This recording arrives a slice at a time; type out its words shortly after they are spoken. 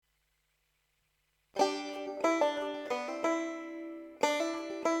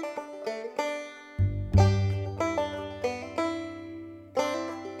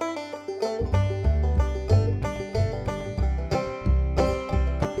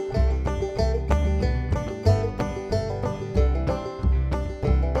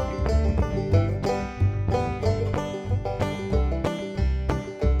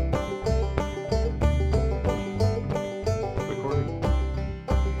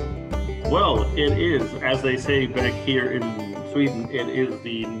Well, it is, as they say back here in Sweden, it is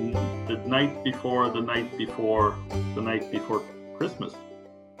the night before the night before the night before Christmas.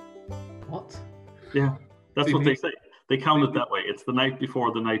 What? Yeah, that's what they say. They count it that way. It's the night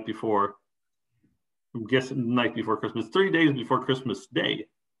before the night before. I'm guessing the night before Christmas. 3 days before Christmas Day.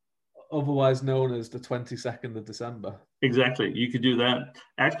 Otherwise known as the 22nd of December. Exactly. You could do that.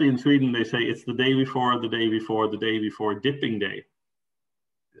 Actually, in Sweden, they say it's the day before, the day before, the day before Dipping Day.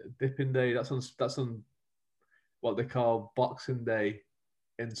 Dipping Day. That's on what they call Boxing Day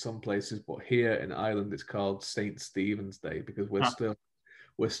in some places, but here in Ireland it's called St. Stephen's Day because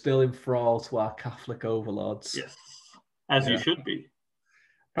we're still in thrall to our Catholic overlords. Yes, as you should be.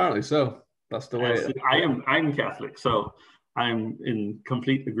 Apparently so. That's the way. I'm Catholic, so I'm in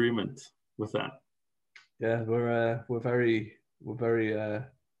complete agreement with that. Yeah, we're very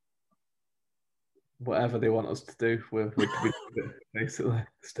whatever they want us to do, we basically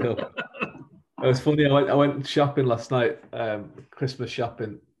still. It was funny. I went shopping last night, Christmas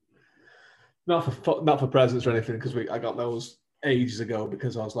shopping. Not for presents or anything, because I got those ages ago.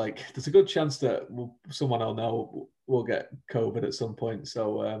 Because I was like, there's a good chance that someone I'll know will get COVID at some point.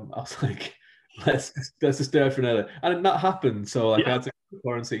 So I was like, let's just do it for another. And that happened. So I had to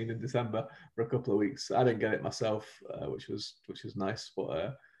quarantine in December for a couple of weeks. I didn't get it myself, which was nice.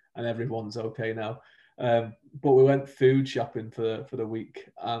 But and everyone's okay now. But we went food shopping for the week,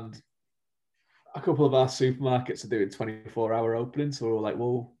 and a couple of our supermarkets are doing 24-hour openings, so we were like,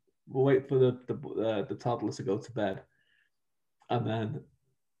 we'll wait for the toddlers to go to bed, and then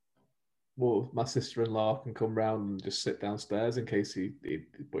my sister-in-law can come round and just sit downstairs in case he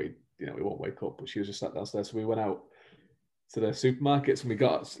won't wake up. But she was just sat downstairs, so we went out to the supermarkets and we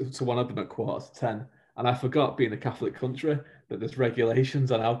got to one of them at 10:15. And I forgot, being a Catholic country, that there's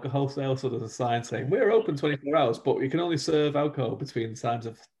regulations on alcohol sales. So there's a sign saying we're open 24 hours, but you can only serve alcohol between the times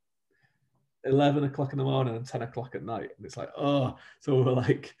of 11 o'clock in the morning and 10 o'clock at night. And it's like, oh, so we're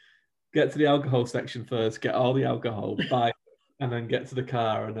like, get to the alcohol section first, get all the alcohol, buy, and then get to the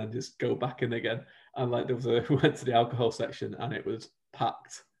car and then just go back in again. And like we went to the alcohol section and it was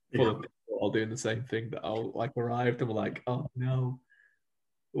packed full of people all doing the same thing that all like arrived and we're like, oh no.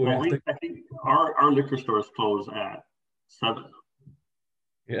 I think our liquor stores close at 7.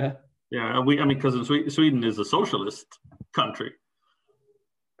 Yeah. Yeah, because Sweden is a socialist country.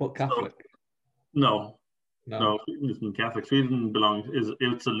 But Catholic. So, no, Sweden isn't Catholic. Sweden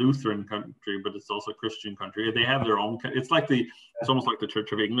it's a Lutheran country, but it's also a Christian country. They have their own. It's almost like the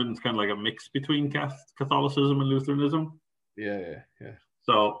Church of England. It's kind of like a mix between Catholicism and Lutheranism. Yeah.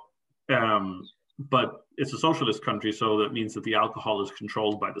 So, but it's a socialist country, so that means that the alcohol is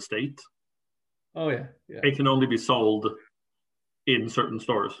controlled by the state. Oh yeah. It can only be sold in certain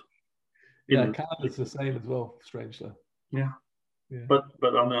stores. Canada's the same as well, strangely. Yeah. But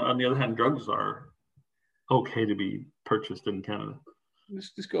on the other hand, drugs are okay to be purchased in Canada.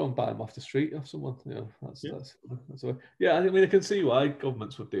 Just go and buy them off the street off someone. That's yeah. I mean, I can see why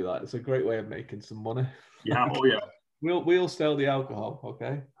governments would do that. It's a great way of making some money. Yeah. Oh yeah. We'll sell the alcohol,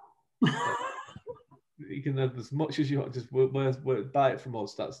 okay? You can have as much as you want. Just buy it from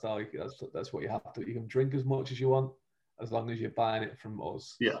us. That's what you have to. You can drink as much as you want, as long as you're buying it from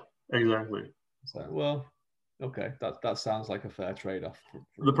us. Yeah, exactly. So, well, okay, that sounds like a fair trade-off.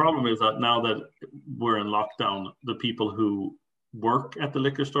 The problem is that now that we're in lockdown, the people who work at the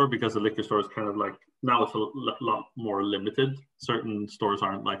liquor store, because the liquor store is kind of like, now it's a lot more limited. Certain stores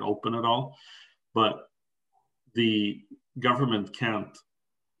aren't like open at all, but the government can't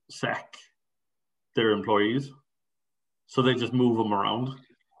sack their employees, so they just move them around.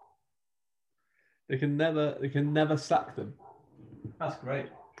 They can never sack them. That's great.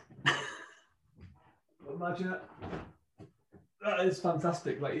 Imagine it. That is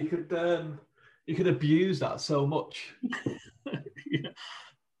fantastic. Like you could abuse that so much. Yeah.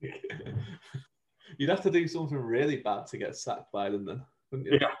 You'd have to do something really bad to get sacked by them, then,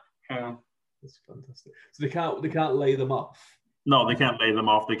 wouldn't you? Yeah. That's fantastic. So they can't lay them off. No, they can't lay them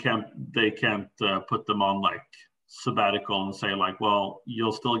off. They can't put them on like sabbatical and say like, well,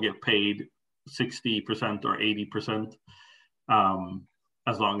 you'll still get paid 60% or 80%.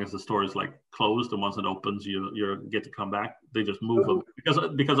 As long as the store is like closed, and once it opens, you get to come back. They just move them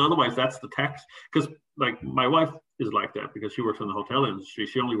because otherwise that's the tax. Because like my wife is like that because she works in the hotel industry.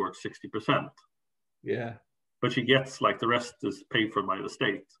 She only works 60%. Yeah. But she gets like the rest is paid for by the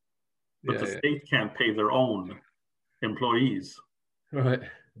state. But the state can't pay their own employees. Right.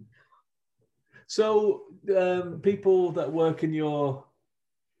 So people that work in your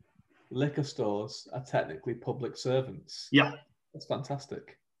liquor stores are technically public servants. Yeah. That's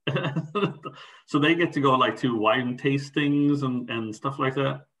fantastic. So they get to go like to wine tastings and stuff like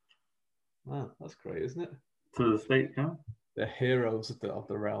that. Wow, that's great, isn't it? To the state, yeah. The heroes of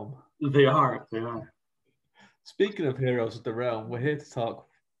the realm. They are. They are. Speaking of heroes of the realm, we're here to talk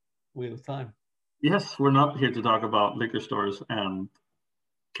Wheel of Time. Yes, we're not here to talk about liquor stores and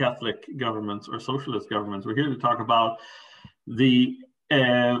Catholic governments or socialist governments. We're here to talk about the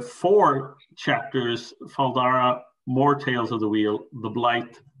 4 chapters: Faldara, More Tales of the Wheel, The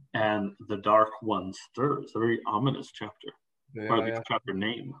Blight, and The Dark One Stirs. A very ominous chapter, or at least chapter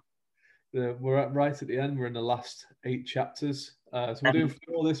name. We're right at the end. We're in the last 8 chapters. So we're doing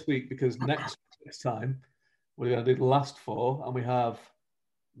 4 this week because next time we're going to do the last 4, and we have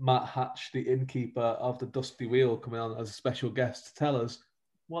Matt Hatch, the innkeeper of the Dusty Wheel, coming on as a special guest to tell us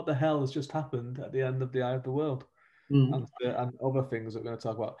what the hell has just happened at the end of the Eye of the World, and other things that we're going to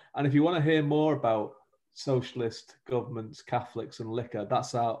talk about. And if you want to hear more about socialist governments, Catholics, and liquor,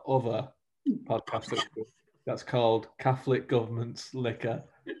 that's our other podcast that's called Catholic Governments, Liquor,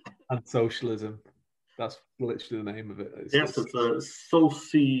 and Socialism. That's literally the name of it. It's a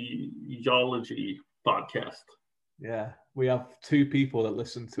sociology podcast. Yeah, we have 2 people that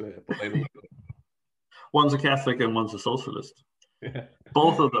listen to it, but they don't. One's a Catholic and one's a socialist. Yeah.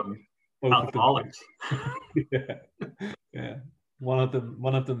 Both of them alcoholics. Yeah. One of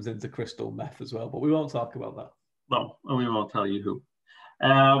them's into crystal meth as well, but we won't talk about that. No, and we won't tell you who.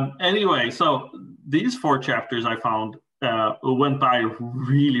 Anyway, so these 4 chapters I found went by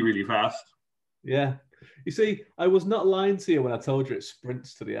really, really fast. Yeah. You see, I was not lying to you when I told you it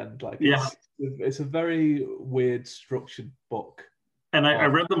sprints to the end. Like, it's a very weird structured book. And I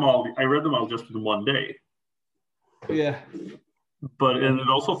read them all. I read them all just in one day. Yeah. And it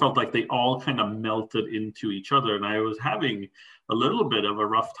also felt like they all kind of melted into each other. And I was having a little bit of a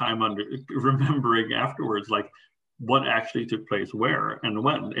rough time remembering afterwards, like what actually took place where and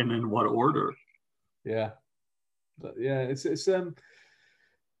when and in what order. Yeah. But yeah, it's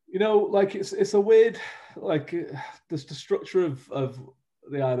you know, like it's a weird, like the structure of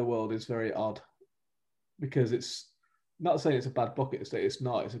the Eye of the World is very odd, because it's not saying it's a bad book. It's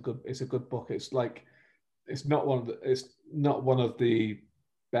not. It's a good book. It's like it's not one of the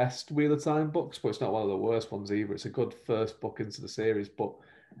best Wheel of Time books, but it's not one of the worst ones either. It's a good first book into the series, but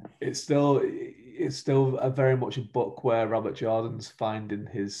it's still a very much a book where Robert Jordan's finding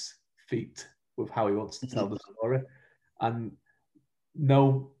his feet with how he wants to tell the story, and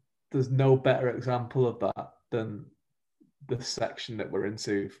there's no better example of that than the section that we're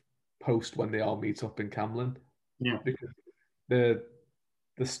into post when they all meet up in Camlin. Yeah, because the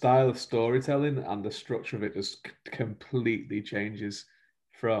style of storytelling and the structure of it just completely changes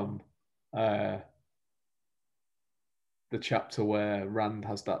from the chapter where Rand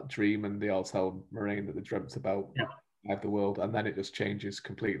has that dream and they all tell Moraine that they dreamt about the world, and then it just changes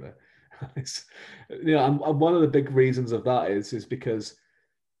completely. It's, and one of the big reasons of that is because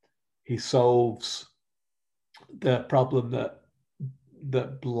he solves the problem that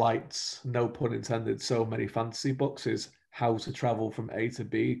blights, no pun intended, so many fantasy books, is how to travel from A to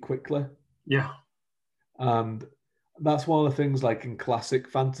B quickly. Yeah. And that's one of the things, like in classic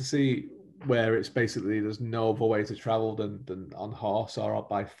fantasy, where it's basically there's no other way to travel than on horse or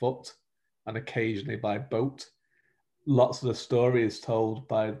by foot, and occasionally by boat. Lots of the story is told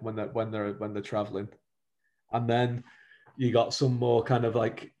by when they're traveling, and then you got some more kind of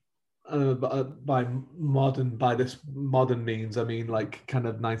like by this modern means, I mean like kind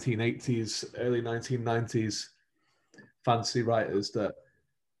of 1980s, early 1990s fantasy writers that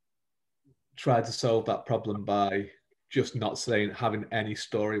tried to solve that problem by just not having any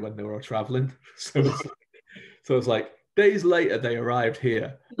story when they were traveling. So it's like days later they arrived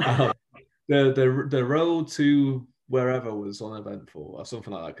here. The road to wherever was uneventful or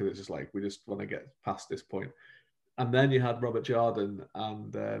something like that, because it's just like we just want to get past this point. And then you had Robert Jordan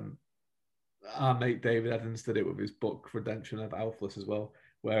and our mate David Evans did it with his book Redemption of Alphalus as well,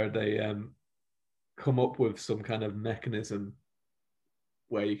 where they come up with some kind of mechanism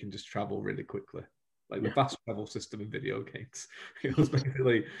where you can just travel really quickly, like the fast travel system in video games. It was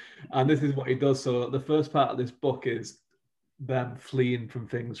basically, and this is what he does. So the first part of this book is them fleeing from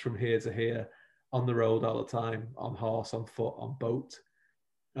things from here to here, on the road all the time, on horse, on foot, on boat,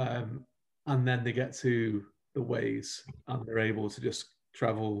 and then they get to the ways and they're able to just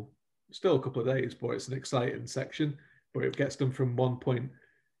travel. Still a couple of days, but it's an exciting section. But it gets them from one point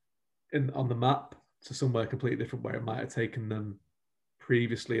on the map to somewhere completely different, where it might have taken them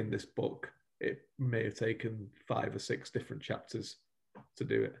previously in this book. It may have taken 5 or 6 different chapters to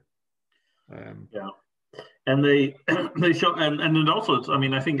do it. And they show, and then also, it's, I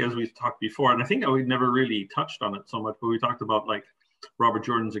mean, I think as we talked before, and I think we never really touched on it so much, but we talked about like Robert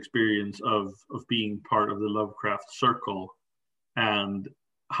Jordan's experience of being part of the Lovecraft circle, and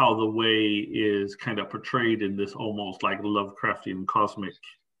how the way is kind of portrayed in this almost like Lovecraftian cosmic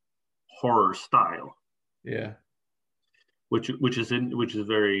horror style. Yeah. Which is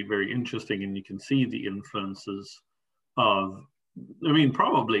very, very interesting, and you can see the influences of. I mean,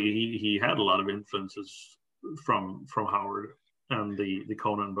 probably he had a lot of influences from Howard and the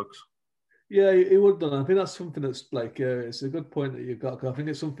Conan books. Yeah, it would done. I think that's something that's like it's a good point that you've got. 'Cause I think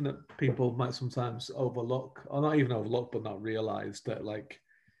it's something that people might sometimes overlook, or not even overlook, but not realize that like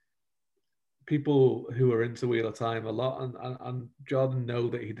people who are into Wheel of Time a lot, and Jordan know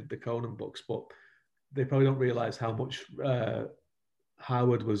that he did the Conan books, but they probably don't realize how much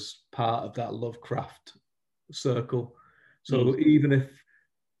Howard was part of that Lovecraft circle. So even if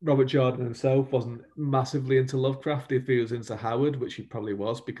Robert Jordan himself wasn't massively into Lovecraft, if he was into Howard, which he probably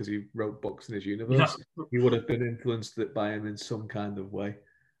was because he wrote books in his universe, he would have been influenced by him in some kind of way.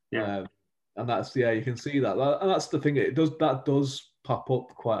 Yeah. And that's, you can see that. And that's the thing, that does pop up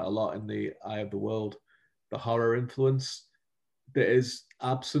quite a lot in the Eye of the World, the horror influence that is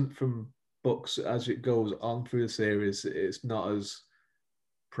absent from books as it goes on through the series. It's not as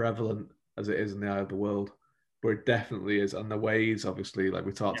prevalent as it is in the Eye of the World, but it definitely is. And the Ways, obviously, like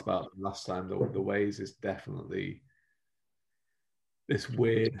we talked about last time, the Ways is definitely this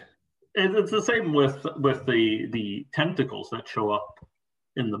weird. It's the same with the tentacles that show up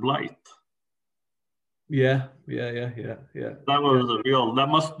in the Blight. Yeah. That was that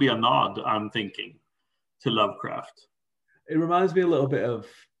must be a nod, I'm thinking, to Lovecraft. It reminds me a little bit of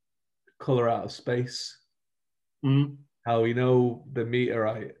Color Out of Space. Mm-hmm. How the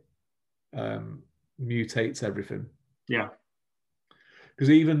meteorite mutates everything. Yeah.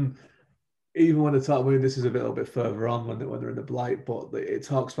 Because even when they talk, this is a little bit further on when they're in the Blight, but it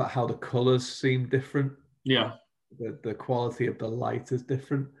talks about how the colors seem different. Yeah. The quality of the light is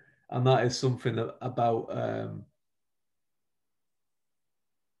different, and that is something about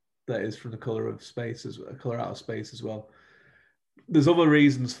that is from the Color Out of Space as well. There's other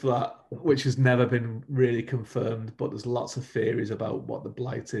reasons for that, which has never been really confirmed, but there's lots of theories about what the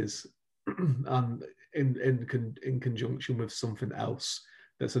Blight is, and in conjunction with something else.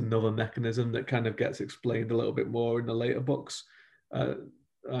 That's another mechanism that kind of gets explained a little bit more in the later books.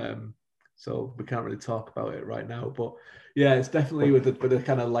 So we can't really talk about it right now, but yeah, it's definitely with the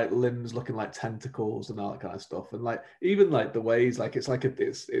kind of like limbs looking like tentacles and all that kind of stuff, and like even like the Ways, like it's like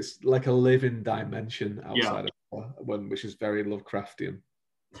it's like a living dimension outside of one, which is very Lovecraftian.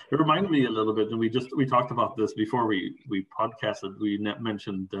 It reminded me a little bit, and we talked about this before we podcasted. We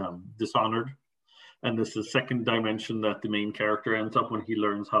mentioned Dishonored, and this is the second dimension that the main character ends up when he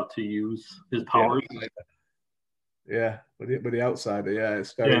learns how to use his powers. Yeah, with the outsider,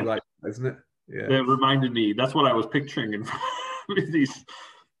 it's very like, isn't it? Yeah, it reminded me. That's what I was picturing with these.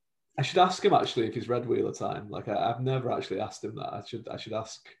 I should ask him actually if he's read Wheel of Time. Like I've never actually asked him that. I should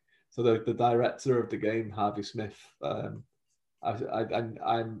ask. So the director of the game, Harvey Smith. I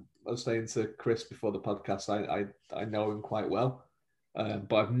was saying to Chris before the podcast, I know him quite well,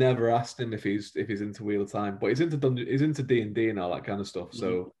 but I've never asked him if he's into Wheel of Time. But he's into D&D and all that kind of stuff.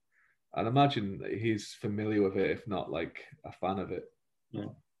 So I'd imagine he's familiar with it, if not like a fan of it. Yeah.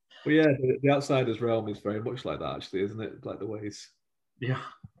 But yeah, the Outsiders realm is very much like that, actually, isn't it? Like the Ways. Yeah.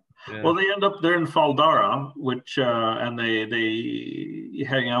 Well, they end up there in Faldara, which and they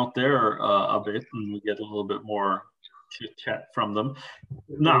hang out there a bit, and we get a little bit more chit chat from them.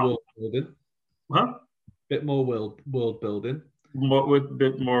 Now, bit more world building. With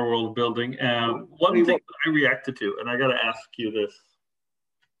bit more world building. One thing I reacted to, and I got to ask you this,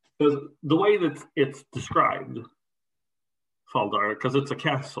 because the way that it's described, Faldara, because it's a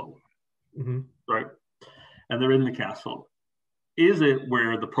castle, right? And they're in the castle. Is it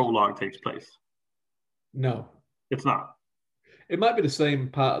where the prologue takes place? No, it's not. It might be the same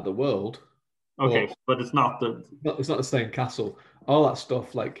part of the world. Okay, but it's not it's not the same castle. All that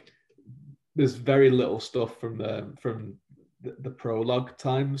stuff, like there's very little stuff from the prologue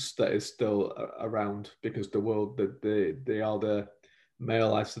times that is still around, because the world that the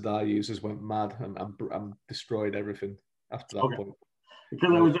male Aes Sedai users went mad and destroyed everything after that point.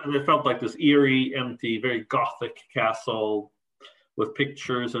 Because it felt like this eerie, empty, very gothic castle with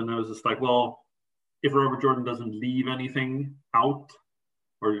pictures, and it was just like, well, if Robert Jordan doesn't leave anything out,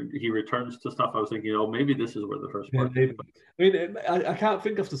 or he returns to stuff, I was thinking, maybe this is where the first part. I mean, I can't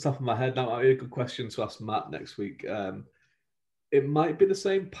think off the top of my head now. Might be a good question to ask Matt next week. It might be the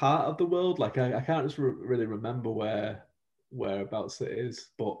same part of the world. Like I can't just really remember whereabouts it is,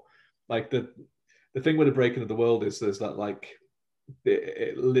 but like the thing with the breaking of the world is there's that like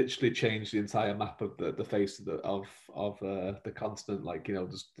it literally changed the entire map of the face of the continent. Like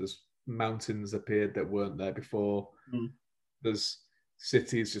there's mountains appeared that weren't there before. There's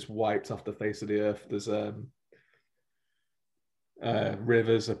cities just wiped off the face of the earth. There's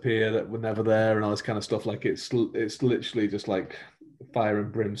rivers appear that were never there and all this kind of stuff. Like it's literally just like fire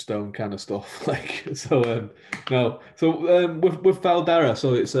and brimstone kind of stuff. Like so, no. So with Faldara,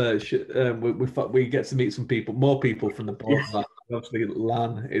 so it's we get to meet some people, more people from the borderlands. Obviously,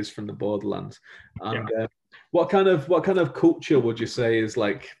 Lan is from the borderlands, and what kind of culture would you say is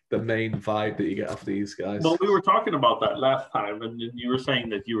like the main vibe that you get off these guys? Well, we were talking about that last time, and you were saying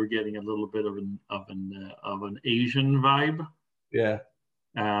that you were getting a little bit of an Asian vibe. Yeah.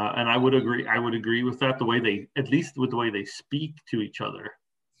 And I would agree. I would agree with that. The way they, at least with the way they speak to each other.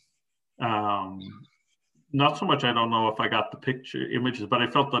 Not so much. I don't know if I got the images, but I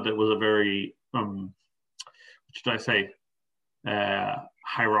felt that it was a very, what should I say,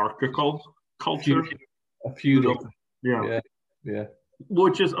 hierarchical culture. A feudal. Yeah. Yeah.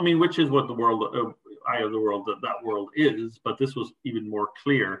 Which is what the world, eye of the world, that world is. But this was even more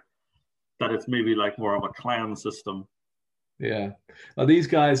clear that it's maybe like more of a clan system. Yeah. Now, these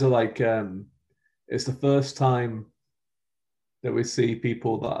guys are like, it's the first time that we see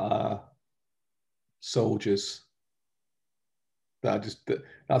people that are soldiers. That are just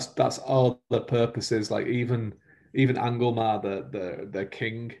that's all the purpose is. Like even Anglemar, the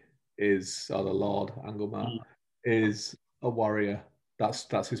king is, or the Lord Anglemar is a warrior.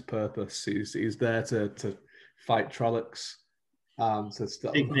 That's his purpose. He's there to fight Trollocs and to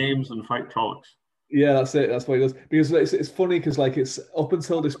take names and fight Trollocs. Yeah, that's it. That's what he does. Because it's funny because like it's up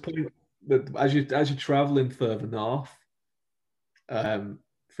until this point that as you're traveling further north,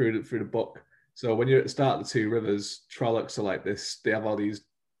 through the book. So when you're at the start of the Two Rivers, Trollocs are like this. They have all these,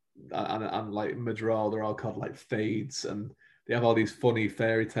 and like Madral, they're all called like Fades, and they have all these funny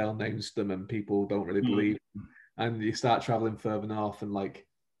fairy tale names to them, and people don't really believe them. And you start traveling further north, and like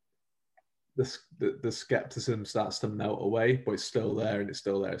the skepticism starts to melt away, but it's still there, and it's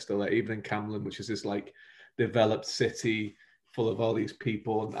still there. Even in Camlin, which is this like developed city full of all these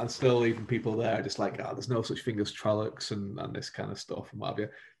people, and still even people there are just like, there's no such thing as Trollocs and this kind of stuff and what have you.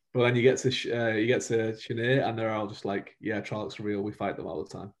 But then you get to Chenier, and they're all just like, yeah, Trollocs are real. We fight them all the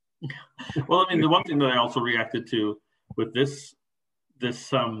time. Well, I mean, the one thing that I also reacted to with this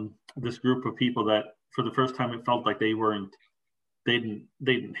group of people, that for the first time it felt like they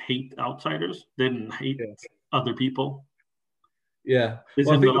didn't hate outsiders. They didn't hate other people. Yeah. They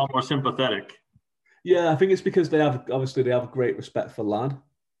seemed a lot more sympathetic. Yeah, I think it's because they have great respect for Lan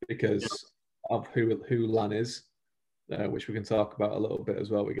because of who Lan is, which we can talk about a little bit as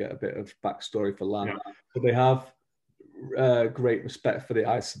well. We get a bit of backstory for Lan, but they have great respect for the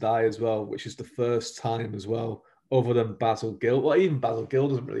Aes Sedai as well, which is the first time as well, other than Basil Gill. Well, even Basil Gill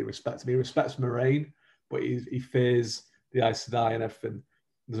doesn't really respect him. He respects Moraine, but he fears the Aes Sedai and everything.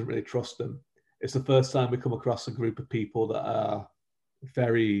 Doesn't really trust them. It's the first time we come across a group of people that are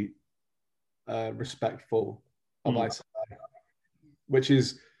very respectful of Aes Sedai, which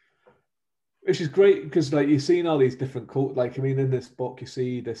is great because like you've seen all these different cults. Like I mean, in this book, you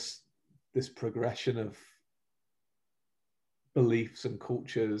see this progression of beliefs and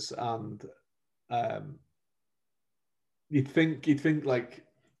cultures, and you'd think like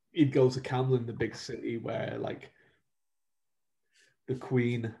you'd go to Camlin, the big city, where like the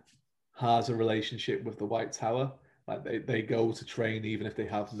Queen has a relationship with the White Tower. Like they go to train even if they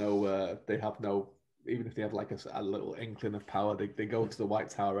have no even if they have like a little inkling of power, they go to the White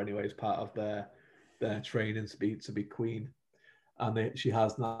Tower anyway as part of their training to be queen. And she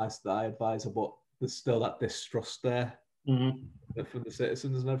has an Aes Sedai advisor, but there's still that distrust there from the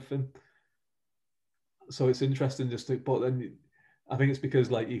citizens and everything. So it's interesting but then I think it's because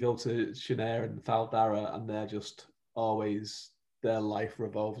like you go to Chenier and Faldara and they're just always, their life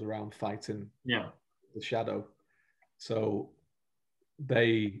revolves around fighting the Shadow. So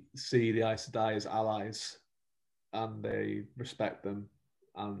they see the Aes Sedai as allies and they respect them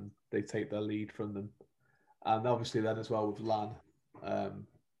and they take their lead from them. And obviously then as well with Lan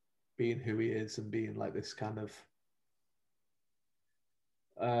being who he is and being like this kind of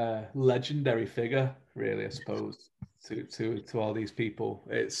legendary figure, really, I suppose, to all these people.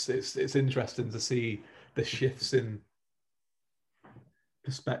 It's interesting to see the shifts in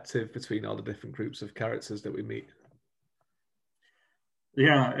perspective between all the different groups of characters that we meet.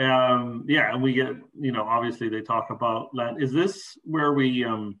 And we get, obviously they talk about land. Is this where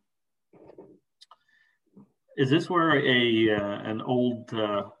an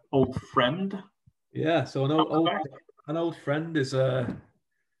old friend? Yeah, so an old friend is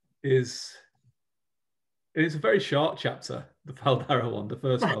it's a very short chapter, the Faldara one, the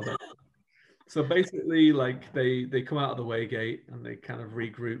first Faldara. So basically, like they come out of the Waygate and they kind of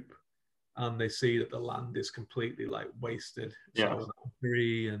regroup, and they see that the land is completely like wasted. Yeah. So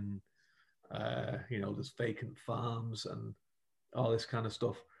tree and there's vacant farms and all this kind of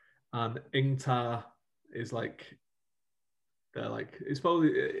stuff. And Ingtar is like, they're like, he's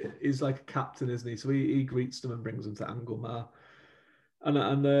like a captain, isn't he? So he greets them and brings them to Anglemar, and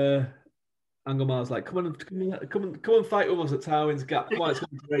Anglemar's like, come and fight with us at Tywin's Gap. Come on, it's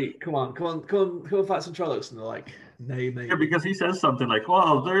gonna be great. Come on, fight some Trollocs. And they're like, nay, mate. Yeah, because he says something like,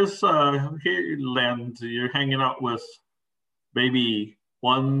 well, there's here land, you're hanging out with maybe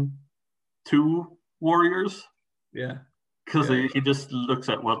 1, 2 warriors. Yeah. Because he just looks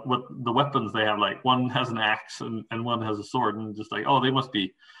at what the weapons they have. Like one has an axe and one has a sword, and just like, oh, they must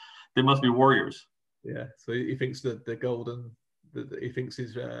be warriors. Yeah. So he thinks that the golden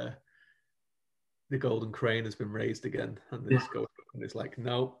crane has been raised again, and it's like,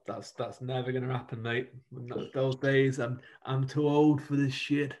 no, that's never gonna happen, mate. Those days, I'm too old for this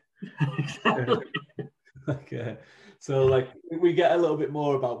shit. Exactly. So like we get a little bit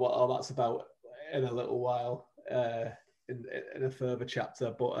more about what all that's about in a little while. In a further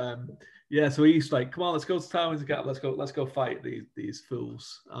chapter, but so he's like, come on, let's go to Tywin's Gap, let's go fight these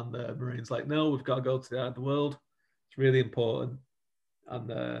fools. And the Marine's like, no, we've got to go to the end of the world, it's really important.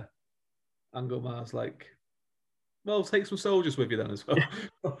 And Anglemar's like, well, take some soldiers with you then as well.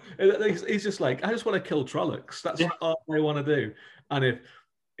 He's just like, I just want to kill Trollocs, that's all I want to do. And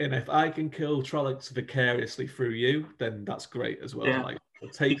if I can kill Trollocs vicariously through you, then that's great as well. Like,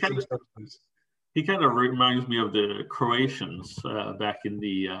 take some soldiers. He kind of reminds me of the Croatians back in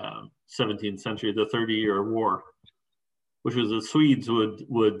the 17th century, the 30-Year War, which was the Swedes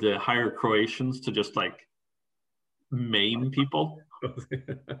would hire Croatians to just like maim people.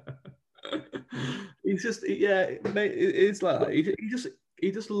 He's just it's like that.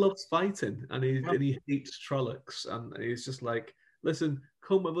 He just loves fighting, and he hates Trollocs, and he's just like, listen,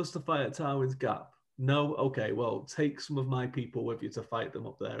 come with us to fight at Tywin's Gap. No, okay, well, take some of my people with you to fight them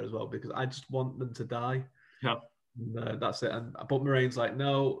up there as well, because I just want them to die. Yeah. And, that's it. But Moraine's like,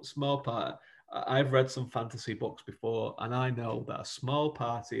 no, small part. I've read some fantasy books before, and I know that a small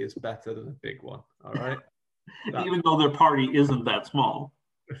party is better than a big one. All right? Even though their party isn't that small.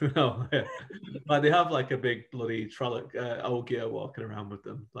 No, like they have like a big bloody Trolloc Ogier walking around with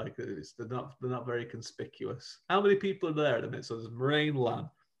them. Like they're not very conspicuous. How many people are there at the minute? So there's Moraine, Lan,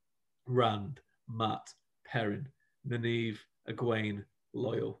 Rand, Matt, Perrin, Nynaeve, Egwene,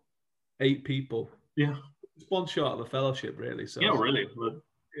 Loyal. 8 people. Yeah. It's one shot of a fellowship, really. So yeah, really. But...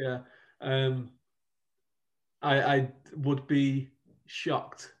 yeah. I would be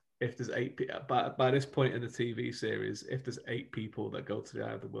shocked if there's 8 people. By this point in the TV series, if there's 8 people that go to the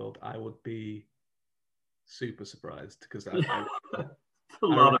Eye of the World, I would be super surprised, because a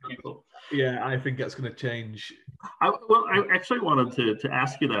lot of people. Yeah, I think that's going to change. I actually wanted to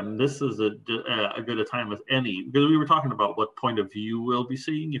ask you that, and this is a good a time as any, because we were talking about what point of view we'll be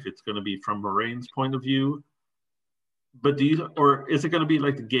seeing, if it's going to be from Moraine's point of view. But or is it going to be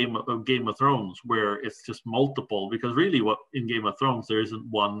like the Game of Thrones, where it's just multiple? Because really, what in Game of Thrones, there isn't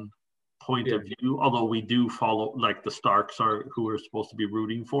one point of view, although we do follow, like the Starks are who we're supposed to be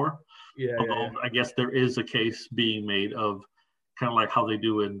rooting for. I guess there is a case being made of kind of like how they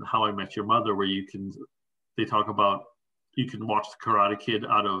do in How I Met Your Mother, where they talk about you can watch the Karate Kid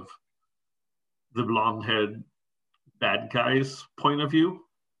out of the blonde-haired bad guy's point of view.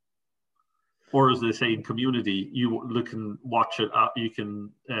 Or as they say in Community, you can watch it out. You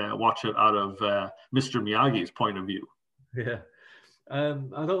can watch it out of Mr. Miyagi's point of view. Yeah, I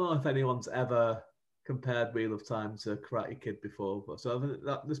don't know if anyone's ever compared Wheel of Time to Karate Kid before, but so I think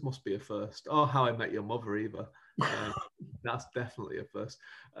this must be a first. Or How I Met Your Mother either. That's definitely a first.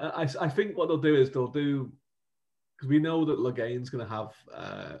 I think what they'll do is because we know that Legaine's going to have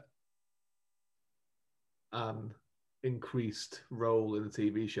an increased role in the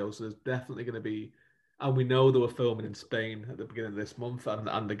TV show, so there's definitely going to be, and we know they were filming in Spain at the beginning of this month,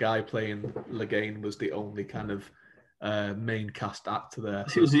 and the guy playing Legaine was the only kind of main cast actor there.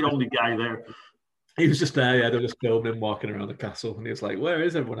 He was the only guy there. He was just there, they were just filming him walking around the castle, and he was like, where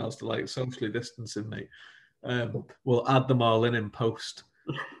is everyone else? To like socially distancing, mate. We'll add them all in post.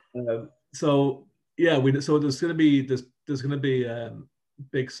 So there's going to be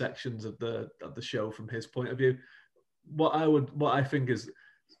big sections of the show from his point of view. What I think is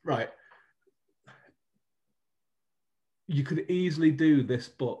right. You could easily do this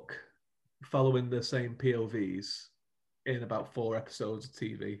book following the same POVs in about 4 episodes of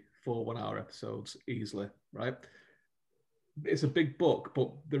TV, 4 1-hour episodes easily, right? It's a big book,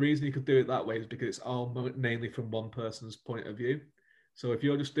 but the reason you could do it that way is because it's all mainly from one person's point of view. So if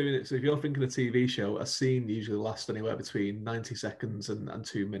you're just doing it, so if you're thinking a TV show, a scene usually lasts anywhere between 90 seconds and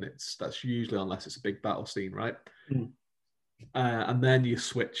 2 minutes. That's usually unless it's a big battle scene, right? Mm. And then you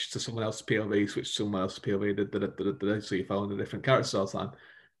switch to someone else's POV, switch to someone else's POV, so you're following a different character all the time.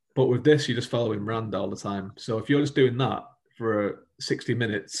 But with this, you're just following Rand all the time. So if you're just doing that for 60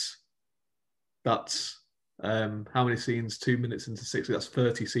 minutes, that's how many scenes? 2 minutes into 60, that's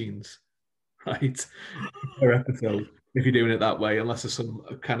 30 scenes, right? Per episode, if you're doing it that way, unless there's some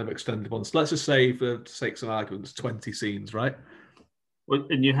kind of extended ones. Let's just say, for the sake of argument, it's 20 scenes, right? Well,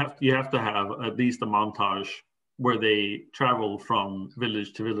 and you have to have at least a montage where they travel from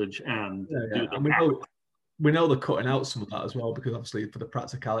village to village and do the And we know they're cutting out some of that as well, because obviously for the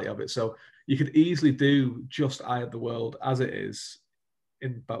practicality of it. So you could easily do just Eye of the World as it is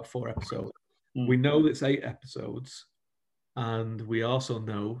in about 4 episodes. We know it's 8 episodes, and we also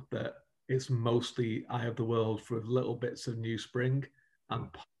know that it's mostly Eye of the World for little bits of New Spring and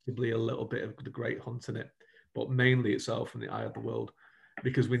possibly a little bit of The Great Hunt in it, but mainly it's all from the Eye of the World,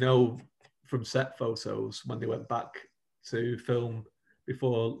 because we know from set photos when they went back to film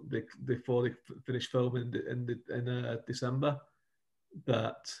before they finished filming in December,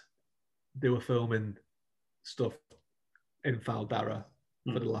 that they were filming stuff in Fal Dara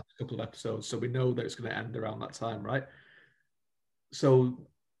for the last couple of episodes. So we know that it's going to end around that time, right? So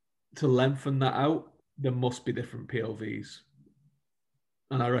to lengthen that out, there must be different POVs.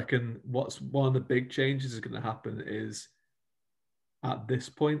 And I reckon what's one of the big changes is going to happen is at this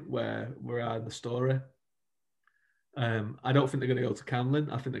point where we're at in the story, I don't think they're going to go to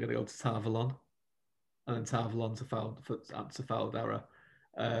Camlin. I think they're going to go to Tarvalon, and then Tarvalon to Fal Dara.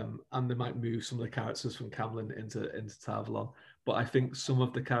 And they might move some of the characters from Camlin into Tarvalon. But I think some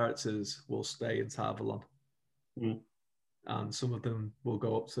of the characters will stay in Tarvalon. And some of them will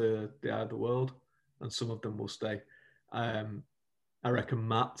go up to the Eye of the World, and some of them will stay. I reckon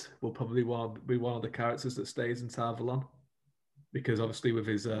Matt will probably be one of the characters that stays in Tarvalon, because obviously with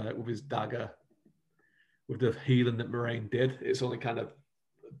his dagger, with the healing that Moraine did, it's only kind of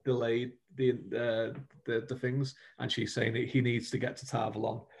delayed the things. And she's saying that he needs to get to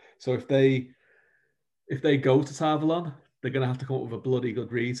Tarvalon. So if they go to Tarvalon, they're going to have to come up with a bloody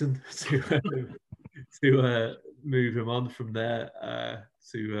good reason to move him on from there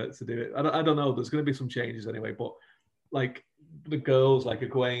to do it. I don't know. There's going to be some changes anyway, but like the girls, like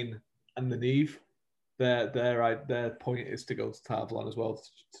Egwene and Nynaeve, their point is to go to Tarvalon as well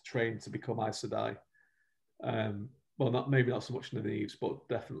to train to become Aes Sedai. Well, maybe not so much Nynaeve's, but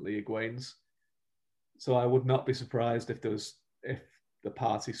definitely Egwene's. So I would not be surprised if the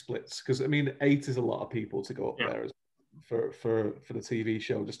party splits, because I mean 8 is a lot of people to go up there for the TV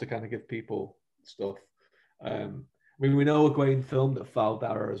show, just to kind of give people stuff. I mean, we know Egwene filmed at Fal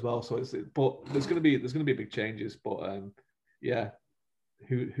Dara as well, so but there's going to be big changes. But yeah,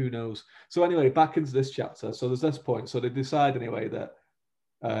 who knows? So anyway, back into this chapter. So there's this point. So they decide anyway that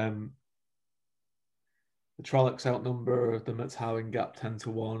the Trollocs outnumber them at Howling Gap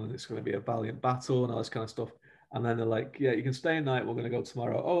 10-1, and it's going to be a valiant battle and all this kind of stuff. And then they're like, "Yeah, you can stay a night. We're going to go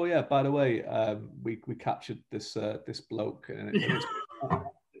tomorrow." Oh yeah, by the way, we captured this bloke, and it's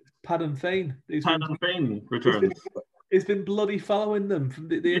Padden Fane. Padden Fane returns. He's been bloody following them from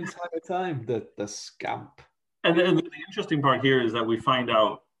the entire time. The scamp. And the interesting part here is that we find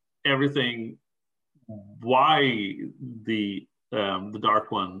out everything why the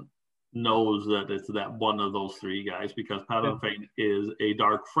Dark One knows that it's that one of those 3 guys, because Padden Fane is a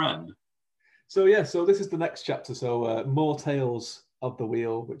dark friend. So yeah, so this is the next chapter. So More Tales of the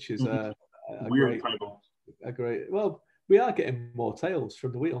Wheel, which is a weird title. A great. Well, we are getting more tales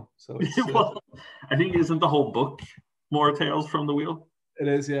from the wheel. So it's, well, I think isn't the whole book more tales from the wheel? It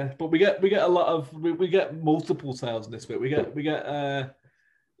is, yeah. But we get a lot of we get multiple tales in this bit. We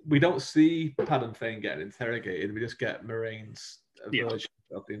don't see Padden Fane getting interrogated. We just get Moraine's version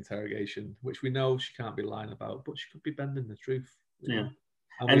of the interrogation, which we know she can't be lying about, but she could be bending the truth. Yeah.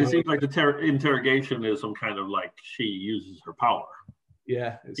 And it seems like the interrogation is some kind of like she uses her power.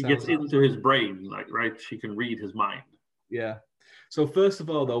 Yeah. It gets into his brain, like, right? She can read his mind. Yeah. So first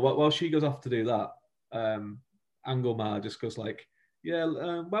of all, though, while she goes off to do that, Anglemar just goes like, "Yeah,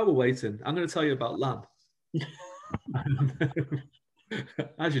 while we're waiting, I'm going to tell you about Lan."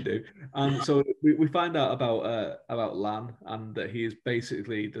 As you do. And so we find out about Lan, and that he is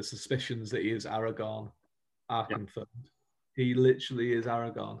basically, the suspicions that he is Aragorn are confirmed. He literally is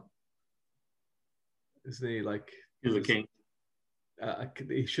Aragorn, isn't he? Like, he's a king.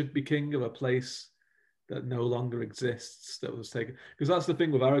 He should be king of a place that no longer exists, that was taken. Because that's the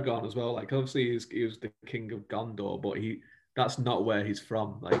thing with Aragorn as well. Like, obviously he was the king of Gondor, but that's not where he's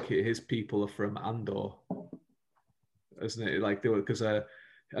from. Like, his people are from Andor. isn't it? Like, because I'm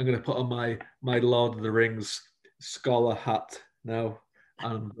going to put on my Lord of the Rings scholar hat now.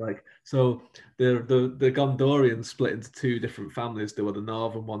 And like, so the Gondorians split into two different families. There were the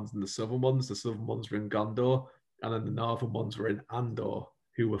northern ones and the southern ones. The southern ones were in Gondor, and then the northern ones were in Andor,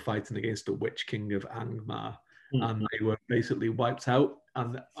 who were fighting against the Witch King of Angmar. And they were basically wiped out.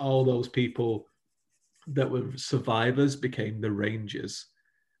 And all those people that were survivors became the Rangers.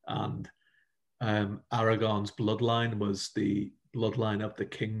 And Aragorn's bloodline was the bloodline of the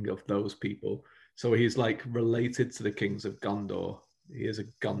king of those people. So he's like related to the kings of Gondor. He is a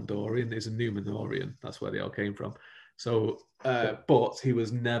Gondorian, he's a Numenorian. That's where they all came from. So, but he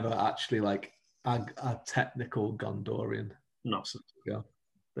was never actually like a technical Gondorian. No. So, yeah,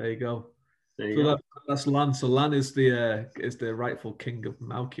 there you go. There you go. That's Lan. So Lan is the rightful king of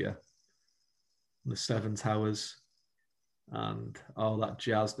Malkia, the Seven Towers, and all that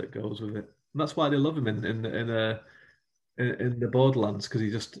jazz that goes with it. And that's why they love him in the Borderlands,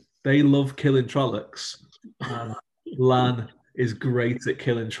 because they love killing Trollocs, and Lan is great at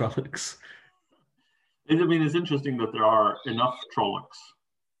killing Trollocs. I mean, it's interesting that there are enough Trollocs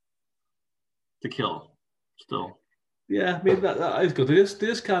to kill still. Yeah, I mean that is good. They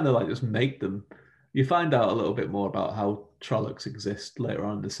just kind of like just make them. You find out a little bit more about how Trollocs exist later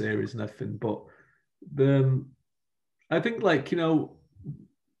on in the series and everything, but I think, like, the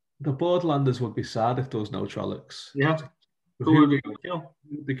Borderlanders would be sad if there was no Trollocs. Yeah. Who would they kill?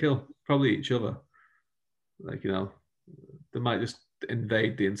 They kill probably each other. Like, they might just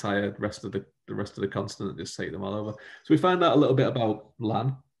invade the entire rest of the rest of the continent and just take them all over. So we find out a little bit about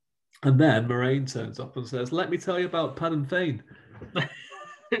Lan, and then Moraine turns up and says, "Let me tell you about Padan Fain."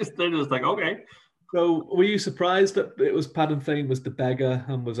 They're just like, okay. So were you surprised that it was Padan Fain was the beggar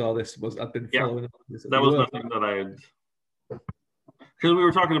and was all this? I've been following this. That was nothing that I had. Because we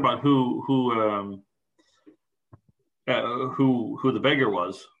were talking about who the beggar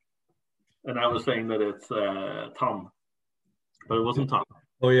was, and I was saying that it's Tom, but it wasn't Tom.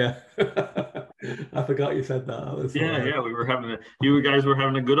 Oh yeah, I forgot you said that. Yeah. We were you guys were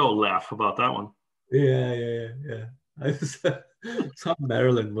having a good old laugh about that one. Yeah. Tom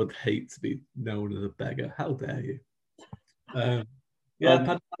Maryland would hate to be known as a beggar. How dare you? Padan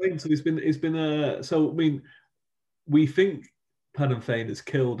Fain. So he's been. So I mean, we think Padan Fain is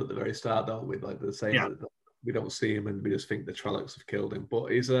killed at the very start, don't we? Like they're saying that we don't see him and we just think the Trollocs have killed him. But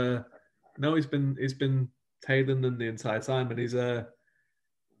he's been tailing them the entire time, and he's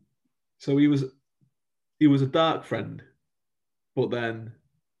so he was a dark friend, but then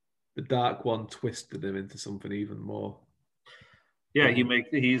the Dark One twisted him into something even more. Yeah,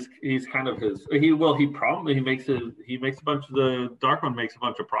 he's kind of the Dark One makes a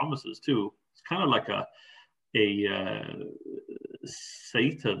bunch of promises too. It's kind of like a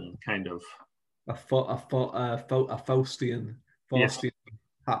Satan kind of a Faustian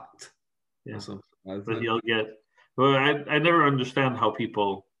pact. Yeah, but he'll get. Well, I never understand how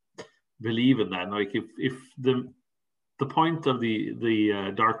people believe in that. Like if the point of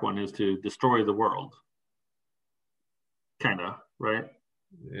the Dark One is to destroy the world, kind of, right?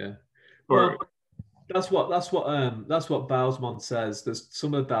 Yeah. Well, that's what Bowsmont says. There's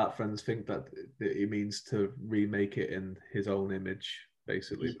some of the Dark Friends think that he means to remake it in his own image,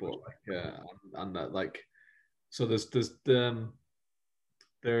 basically. But and that, like, so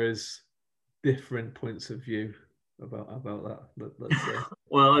there is different points of view about that. Let's say.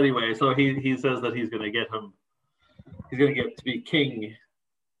 Well, anyway, so he says that he's going to get to be king,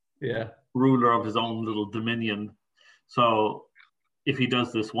 ruler of his own little dominion. So if he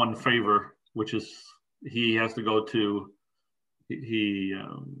does this one favor, which is he has to go to, he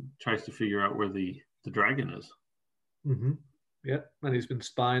tries to figure out where the dragon is. Mm-hmm. Yeah, and he's been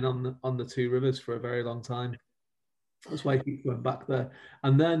spying on the two rivers for a very long time. That's why he keeps going back there.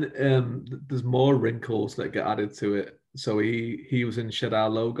 And then there's more wrinkles that get added to it. So he was in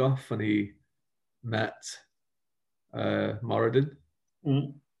Shadar Logoth and he met Moradin,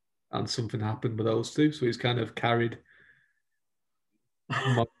 and something happened with those two. So he's kind of carried.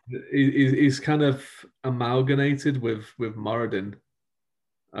 He's kind of amalgamated with Moradin,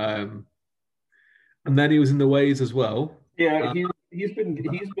 and then he was in the Ways as well. Yeah, he's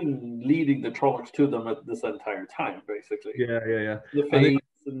been leading the Trollocs to them at this entire time, basically. Yeah. The face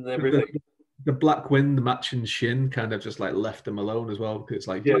and everything. The Black Wind matching Shin kind of just like left him alone as well, because it's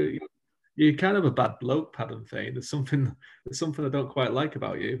like you're kind of a bad bloke, Padan Fain. There's something I don't quite like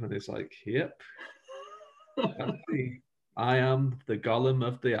about you, and it's like, yep, I am the Gollum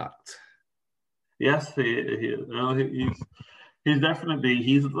of the act. Yes, he's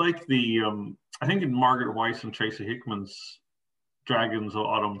definitely like the I think in Margaret Weiss and Tracy Hickman's Dragons of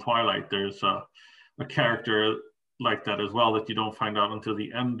Autumn Twilight, there's a character like that as well, that you don't find out until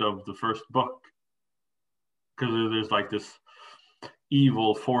the end of the first book, because there's like this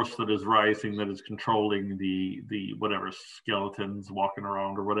evil force that is rising, that is controlling the whatever skeletons walking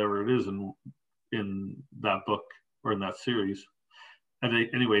around or whatever it is in that book or in that series. And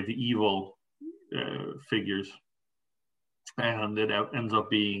anyway, the evil figures, and it ends up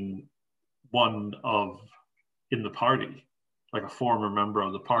being one of in the party, like a former member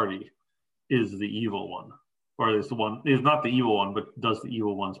of the party, is the evil one, or is not the evil one, but does the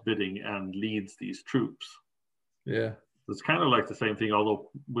evil one's bidding and leads these troops. Yeah. It's kind of like the same thing,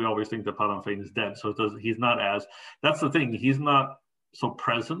 although we always think that Padan Fain is dead. So he's not as, that's the thing, he's not so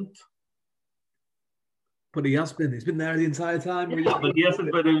present. But he has been. He's been there the entire time. Yeah, but he hasn't.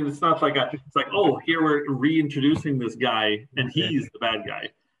 But it's not like it's like, oh, here we're reintroducing this guy, and he's the bad guy.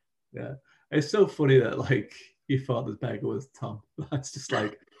 Yeah, it's so funny that like you thought this beggar was Tom. That's just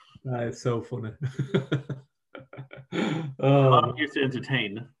like, it's so funny. I'm here to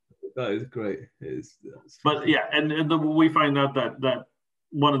entertain. That is great. It is. But yeah, and we find out that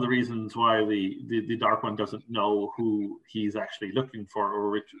one of the reasons why the Dark One doesn't know who he's actually looking for,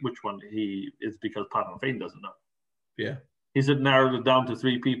 or which one he is, because Padan Fain doesn't know. Yeah. He's narrowed it down to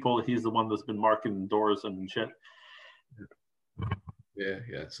 3 people. He's the one that's been marking doors and shit. Yeah.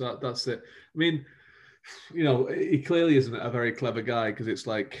 So that's it. I mean, you know, he clearly isn't a very clever guy, because it's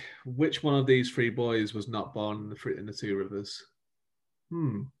like, which one of these 3 boys was not born in the 2 rivers?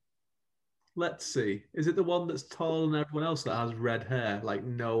 Let's see. Is it the one that's taller than everyone else that has red hair, like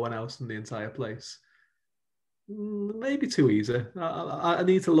no one else in the entire place? Maybe too easy. I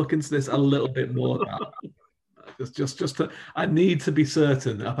need to look into this a little bit more. I need to be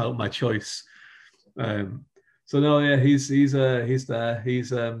certain about my choice. So no, yeah, he's there. He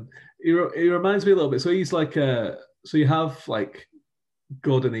reminds me a little bit. So he's like so you have like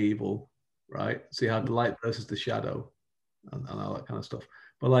good and evil, right? So you have the light versus the shadow, and all that kind of stuff.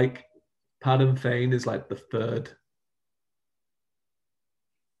 But like, Padan Fain is like the third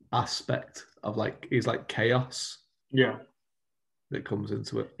aspect of like, he's like chaos. Yeah, that comes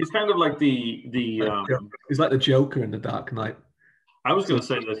into it. He's kind of like he's like the Joker in the Dark Knight. I was going to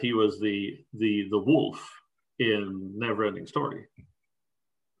say that he was the wolf in Neverending Story.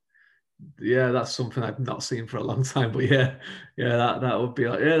 Yeah, that's something I've not seen for a long time. But yeah, that would be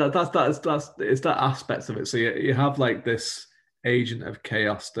like, yeah, that's it's that aspect of it. So you have like this agent of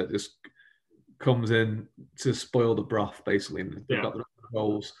chaos that just comes in to spoil the broth, basically. And they've got the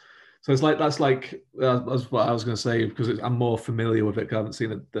roles. So it's like, that's what I was going to say, because I'm more familiar with it, because I haven't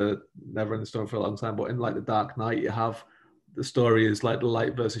seen the Neverending Story for a long time. But in like the Dark Knight, you have the story is like the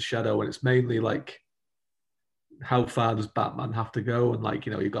light versus shadow, and it's mainly like, how far does Batman have to go? And like,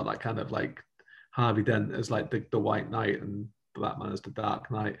 you know, you've got that kind of like Harvey Dent as like the White Knight and Batman as the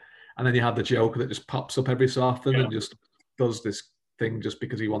Dark Knight. And then you have the Joker that just pops up every so often and just does this thing just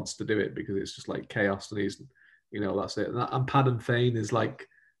because he wants to do it, because it's just like chaos, and he's, you know, that's it. And Padan Fain is like,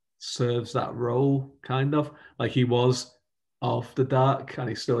 serves that role, kind of like he was of the dark, and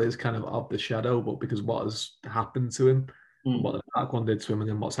he still is kind of the shadow, but because what has happened to him, what the Dark One did to him, and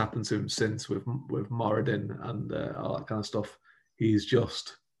then what's happened to him since with Moradin and all that kind of stuff, he's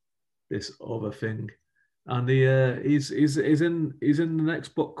just this other thing. And he's in the next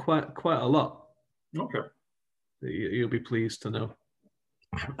book quite a lot. Okay, you'll be pleased to know.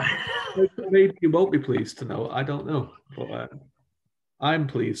 Maybe you won't be pleased to know. I don't know, but I'm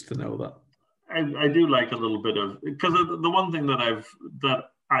pleased to know that. I do like a little bit of, because the one thing that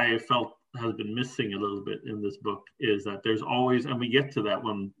I felt has been missing a little bit in this book is that there's always, and we get to that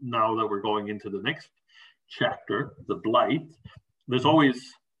one now that we're going into the next chapter, the Blight, there's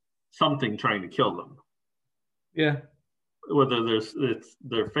always something trying to kill them. Yeah. Whether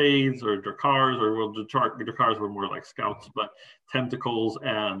they're Fades or Drakars, or well, Drakars were more like scouts, but tentacles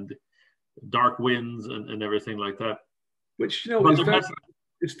and dark winds and everything like that. Which, you know,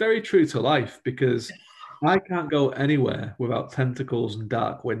 it's very true to life, because I can't go anywhere without tentacles and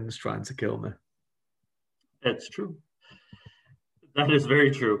dark winds trying to kill me. It's true. That is very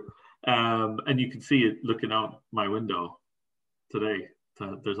true. And you can see it looking out my window today.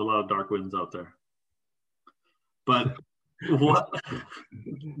 There's a lot of dark winds out there. But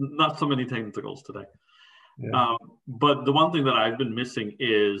not so many tentacles today. Yeah. But the one thing that I've been missing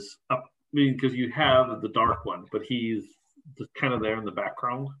is, because you have the Dark One, but he's just kind of there in the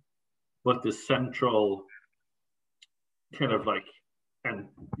background. But the central kind of like,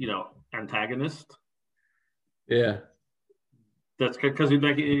 antagonist. Yeah. That's because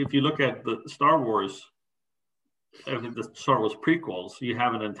like, if you look at the Star Wars prequels, you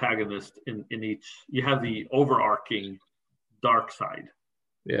have an antagonist in each. You have the overarching dark side.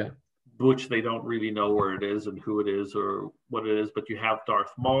 Yeah. which they don't really know where it is and who it is or what it is. But you have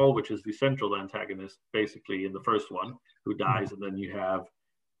Darth Maul, which is the central antagonist, basically in the first one, who dies, and then you have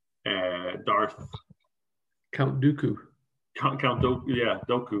Darth Count Dooku. Count Doku, yeah,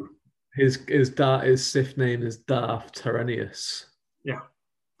 Doku. His Sith name is Darth Tyrannius. Yeah.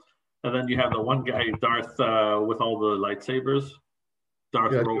 And then you have the one guy, Darth, with all the lightsabers,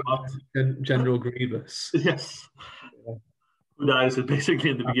 Darth Robot. General Grievous. Yes. Yeah. Who dies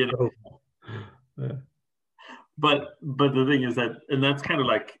basically in the beginning. Yeah. But the thing is that, and that's kind of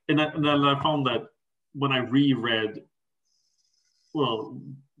like, and then I found that when I reread,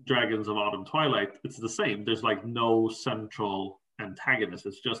 Dragons of Autumn Twilight, it's the same. There's like no central antagonist.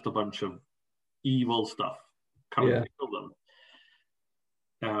 It's just a bunch of evil stuff coming to kill them.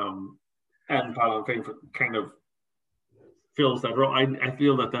 And Paladin Fane kind of fills that role. I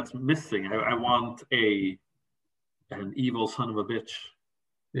feel that that's missing. I want an evil son of a bitch.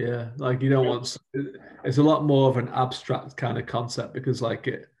 Yeah, like you don't want. It's a lot more of an abstract kind of concept because, like,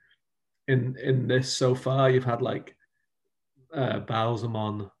 in this so far, you've had like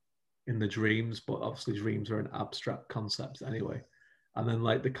Baalzamon in the dreams, but obviously dreams are an abstract concept anyway. And then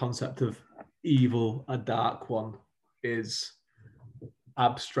like the concept of evil, a dark one, is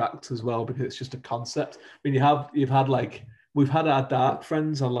abstract as well because it's just a concept. I mean, we've had our dark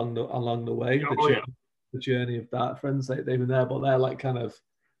friends along the way. The journey of dark friends, they've been there, but they're like kind of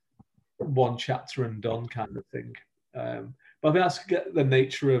one chapter and done kind of thing. But I think that's the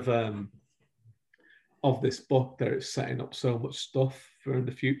nature of this book, that it's setting up so much stuff for in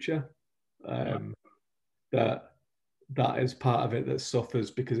the future. That is part of it that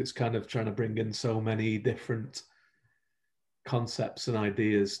suffers because it's kind of trying to bring in so many different concepts and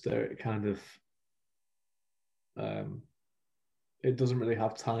ideas that it kind of it doesn't really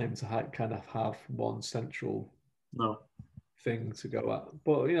have time to kind of have one central thing to go at.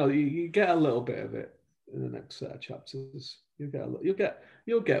 But you get a little bit of it in the next set of chapters. You'll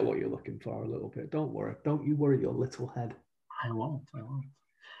get what you're looking for a little bit. Don't you worry your little head. I won't.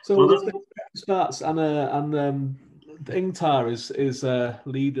 So the starts and Ingtar is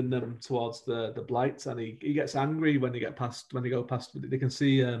leading them towards the blight, and he gets angry when they go past. They can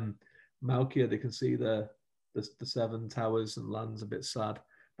see Malkia. They can see the seven towers, and Lan's a bit sad.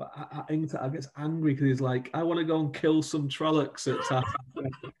 But Ingtar gets angry because he's like, I want to go and kill some Trollocs at time.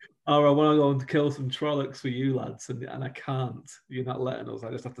 Or I want to go and kill some Trollocs for you lads, and I can't. You're not letting us. I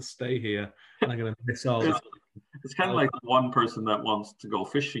just have to stay here, and I'm going to miss all this. It's kind of like one person that wants to go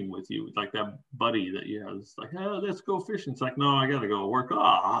fishing with you, like that buddy that you have. It's like, oh, let's go fishing. It's like, no, I got to go work.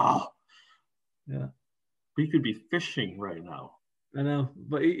 Yeah. We could be fishing right now. I know,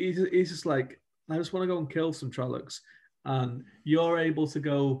 but he's just like, I just want to go and kill some Trollocs, and you're able to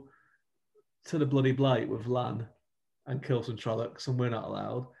go to the bloody blight with Lan and kill some Trollocs, and we're not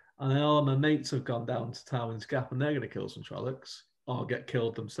allowed. And then all my mates have gone down to Tywin's Gap, and they're going to kill some Trollocs or get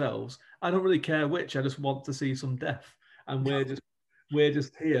killed themselves. I don't really care which. I just want to see some death, and we're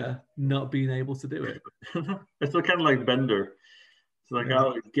just here not being able to do it. It's kind of like Bender. It's like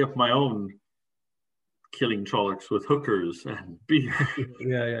I'll give my own killing Trollocs with hookers and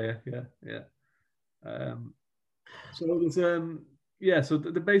beer. Yeah. So there's so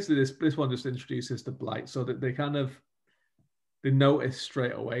basically this one just introduces the blight, so that they notice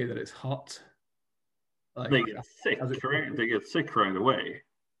straight away that it's hot. Like, they get sick. They get sick right away.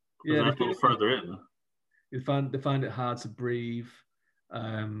 Yeah, they go further in. They find it hard to breathe.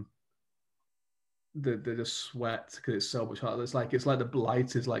 They just sweat because it's so much hotter. It's like the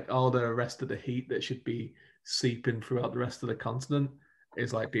blight is like all the rest of the heat that should be seeping throughout the rest of the continent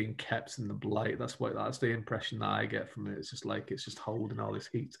is like being kept in the blight. That's the impression that I get from it. It's just holding all this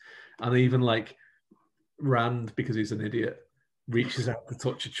heat, and even like Rand, because he's an idiot, reaches out to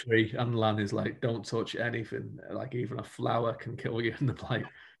touch a tree, and Lan is like, don't touch anything, like even a flower can kill you in the blight.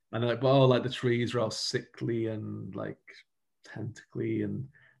 And like, the trees are all sickly and like tentacly, and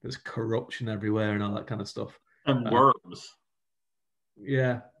there's corruption everywhere and all that kind of stuff, and worms.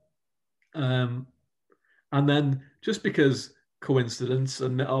 And then just because coincidence, or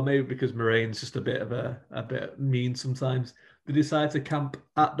maybe because Moraine's just a bit mean sometimes, they decide to camp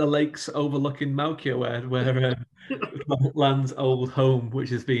at the lakes overlooking Malkia, where Lan's old home,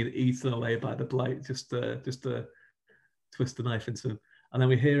 which is being eaten away by the blight, just to twist the knife into him. And then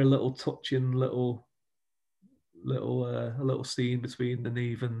we hear a little touching little scene between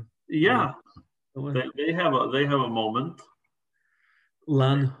Nynaeve and they have a moment.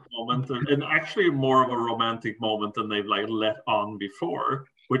 Lan moment, and actually more of a romantic moment than they've like let on before,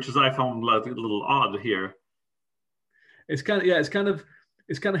 which is I found like a little odd here. It's kind of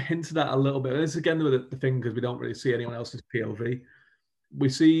hinted at a little bit. It's again with the thing because we don't really see anyone else's POV. we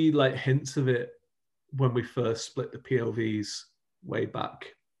see like hints of it when we first split the POVs way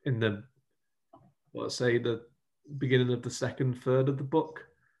back in the, let's say, the beginning of the second third of the book.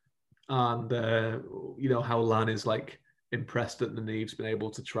 And, you know, how Lan is like impressed that Nynaeve's been able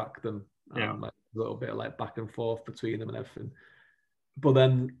to track them. And like a little bit of like back and forth between them and everything. But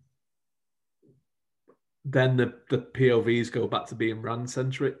then the POVs go back to being Rand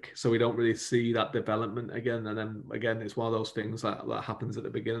centric, so we don't really see that development again. And then again, it's one of those things that happens at the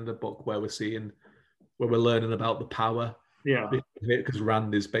beginning of the book where we're learning about the power. Yeah, because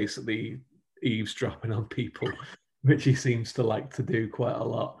Rand is basically eavesdropping on people, which he seems to like to do quite a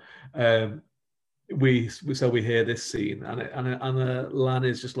lot. We hear this scene, and Lan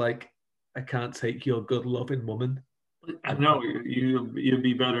is just like, I can't take your good loving woman. I know you'd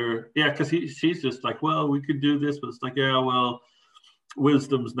be better. Yeah, because she's just like, well, we could do this, but it's like, yeah, well,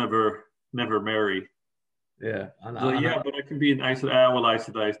 wisdom's never marry. Yeah, but I can be an Aes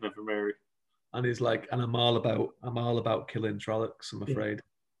Sedai's never marry. And he's like, and I'm all about killing Trollocs, I'm afraid.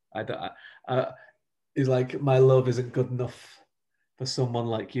 He's like, my love isn't good enough for someone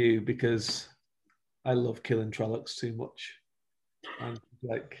like you because I love killing Trollocs too much. And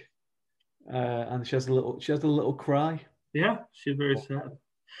like, and she has a little cry. Yeah, she's very sad.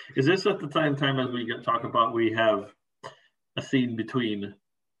 Is this at the time as we talk about, we have a scene between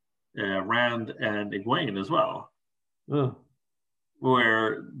Rand and Egwene as well,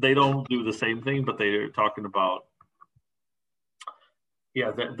 where they don't do the same thing, but they're talking about,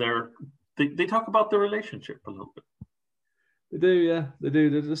 they talk about the relationship a little bit. They do, yeah, they do.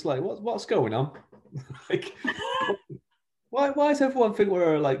 They're just like, what's going on? Like, why does everyone think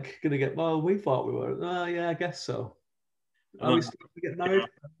we're like gonna get? Well, we thought we were. Oh, yeah, I guess so. Are we still gonna get married?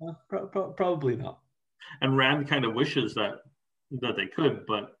 Yeah. Probably not. And Rand kind of wishes that they could,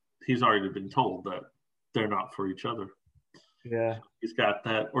 but he's already been told that they're not for each other. Yeah, he's got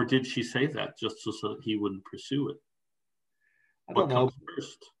that. Or did she say that just so he wouldn't pursue it? I don't know.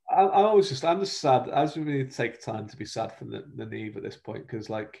 First? I'm just sad. I just really take time to be sad for Nynaeve at this point, because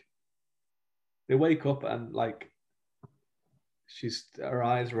like they wake up and like her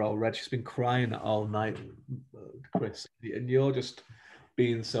eyes are all red. She's been crying all night, Chris, and you're just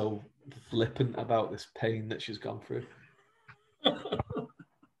being so flippant about this pain that she's gone through.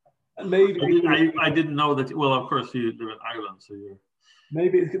 Maybe I didn't know that. Well, of course you live in Ireland, so you're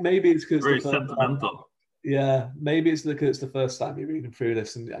maybe it's because very sentimental. Yeah, maybe it's because it's the first time you're reading through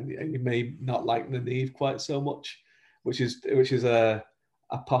this, and you may not like Nynaeve quite so much, which is a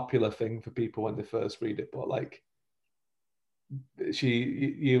popular thing for people when they first read it. But like,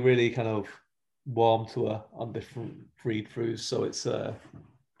 you really kind of warm to her on different read throughs. So it's a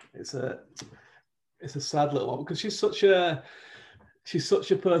sad little one, because she's such a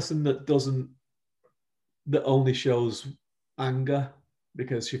person that only shows anger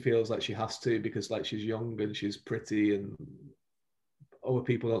because she feels like she has to, because like she's young and she's pretty and other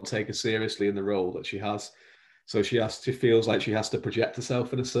people don't take her seriously in the role that she has. So she feels like she has to project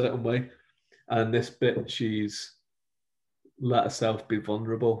herself in a certain way. And this bit, she's let herself be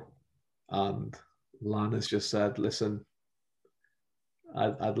vulnerable. And Lan has just said, listen,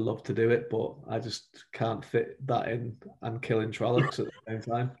 I'd love to do it, but I just can't fit that in and killing Trollocs at the same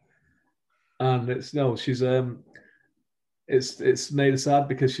time. And it's made her sad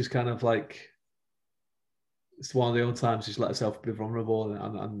because she's kind of like, it's one of the only times she's let herself be vulnerable,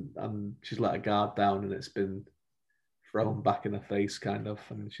 and she's let her guard down, and it's been thrown back in her face, kind of.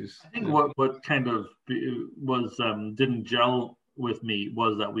 And I think what kind of was didn't gel with me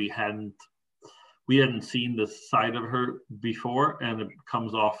was that we hadn't seen this side of her before, and it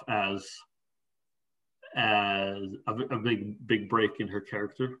comes off as a big break in her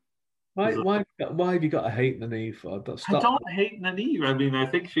character. Why have you got to hate Nynaeve? I don't hate Nynaeve. I mean, I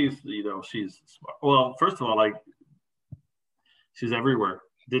think she's smart. Well, first of all, like, she's everywhere.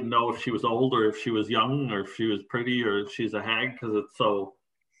 Didn't know if she was old or if she was young or if she was pretty or if she's a hag, because it's so,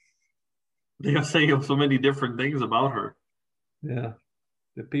 they say so many different things about her. Yeah.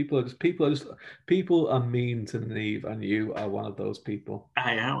 The people are mean to Nynaeve, and you are one of those people.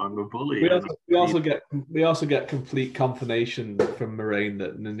 I am. I'm a bully. We also get complete confirmation from Moraine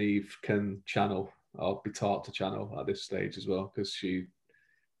that Nynaeve can channel or be taught to channel at this stage as well, because she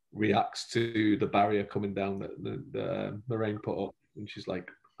reacts to the barrier coming down that Moraine put up, and she's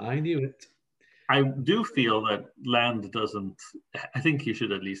like, "I knew it." I do feel that Land doesn't. I think you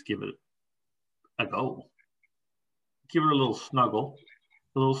should at least give it a go. Give her a little snuggle.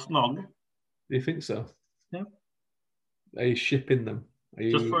 A little snog. Do you think so? Yeah. Are you shipping them?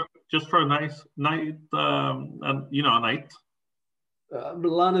 Just for a nice night, a night.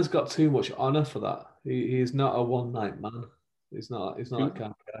 Lana's got too much honor for that. He's not a one-night man. He's not that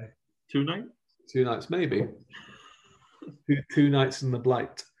kind of guy. 2 nights? 2 nights, maybe. two nights in the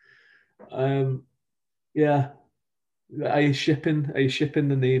blight. Yeah. Are you shipping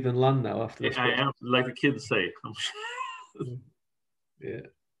the Neve and land now after this? I am, like the kids say. Yeah.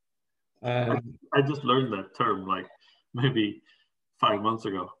 I just learned that term like maybe 5 months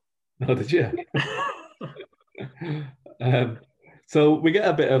ago. Oh, did you? So we get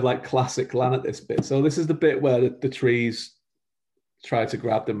a bit of like classic Lan at this bit. So this is the bit where the trees try to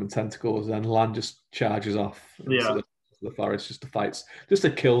grab them and tentacles, and Lan just charges off into the forest just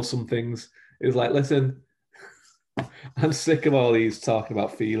to kill some things. It's like, listen, I'm sick of all these talking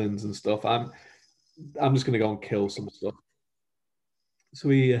about feelings and stuff. I'm just gonna go and kill some stuff. So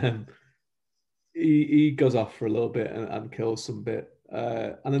he goes off for a little bit and kills some bit.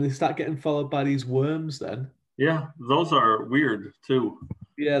 And then they start getting followed by these worms then. Yeah, those are weird too.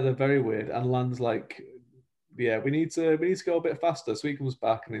 Yeah, they're very weird. And Lan's like, yeah, we need to go a bit faster. So he comes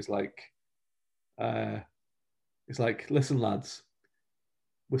back and he's like, listen, lads,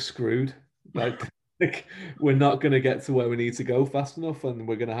 we're screwed. Like we're not gonna get to where we need to go fast enough, and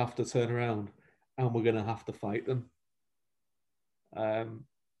we're gonna have to turn around and we're gonna have to fight them. And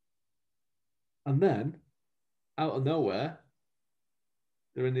then out of nowhere,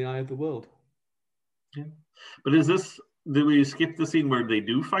 they're in the eye of the world. Yeah. But did we skip the scene where they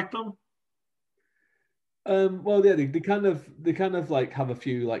do fight them? Well, yeah, they kind of like have a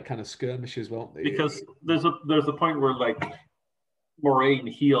few like kind of skirmishes, won't they? Because there's a point where like Moraine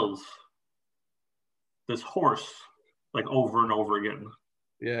heals this horse like over and over again.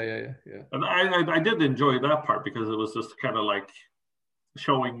 Yeah. And I did enjoy that part because it was just kind of like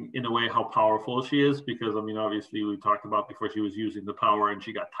showing in a way how powerful she is, because I mean obviously we talked about before she was using the power and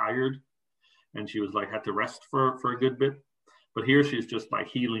she got tired and she was like had to rest for a good bit, but here she's just like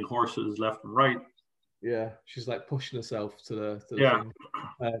healing horses left and right. Yeah, she's like pushing herself to the yeah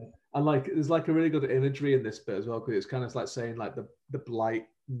thing. And like there's like a really good imagery in this bit as well, because it's kind of like saying like the blight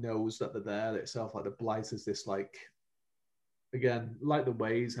knows that they're there itself. Like the blight is this like, again, like the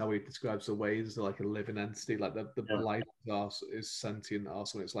ways, how he describes the ways like a living entity. Like the blight is sentient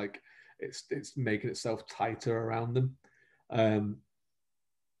also. It's like it's making itself tighter around them.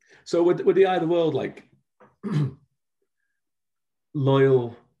 So with the Eye of the World, like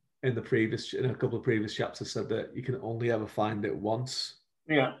Loyal in a couple of previous chapters said that you can only ever find it once.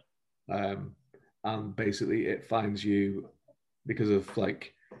 Yeah. And basically it finds you because of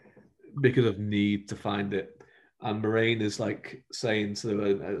need to find it. And Moraine is like saying to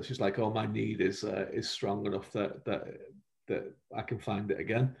her, she's like, "Oh, my need is strong enough that I can find it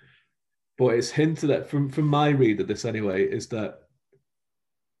again." But it's hinted at from my read of this anyway, is that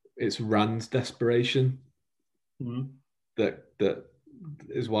it's Rand's desperation that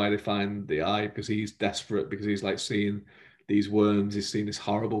is why they find the eye, because he's desperate, because he's like seeing these worms, he's seen this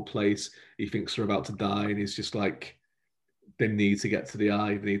horrible place, he thinks they're about to die, and he's just like, they need to get to the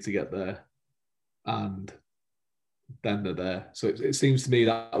eye, they need to get there, and then they're there. So it seems to me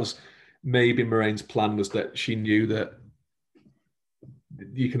that was maybe Moraine's plan, was that she knew that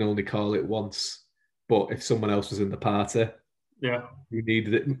you can only call it once, but if someone else was in the party, who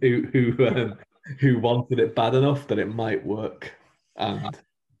needed it, who wanted it bad enough, that it might work. And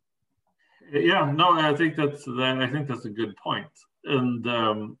I think that's a good point. And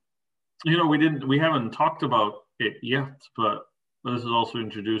we haven't talked about it yet, but this also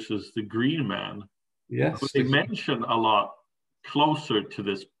introduces the Green Man. Yes, they mention a lot closer to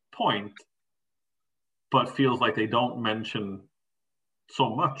this point, but feels like they don't mention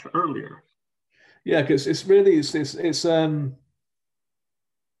so much earlier. Yeah, because it's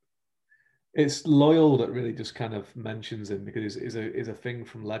Loyal that really just kind of mentions him, because is a thing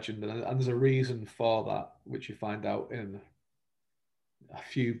from legend, and there's a reason for that, which you find out in a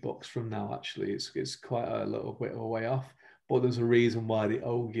few books from now. Actually, it's quite a little bit of a way off, but there's a reason why the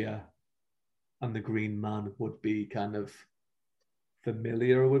Ogier and the Green Man would be kind of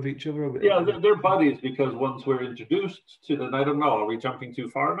familiar with each other. Yeah, they're buddies, because once we're introduced to them, I don't know, are we jumping too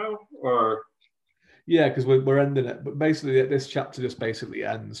far now, or? Yeah, because we're ending it, but basically this chapter just basically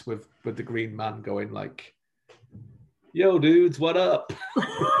ends with the Green Man going like, "Yo, dudes, what up?"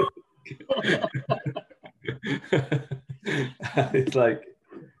 It's like,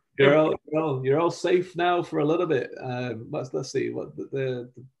 you're all safe now for a little bit. Let's see what the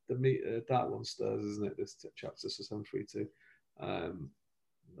Dark Ones does, isn't it? This chapter 732.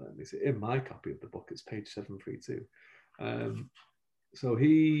 Let me see. In my copy of the book, it's page 732. So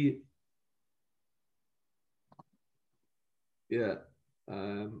he. Yeah.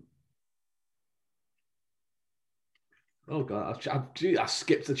 Oh God, I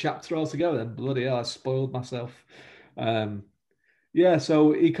skipped a chapter altogether. Then bloody hell, I spoiled myself. Yeah,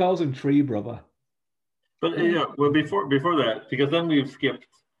 so he calls him Tree Brother. But yeah, well, before that, because then we've skipped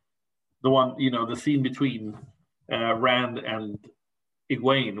the one, the scene between Rand and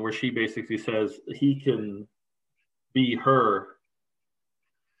Egwene, where she basically says he can be her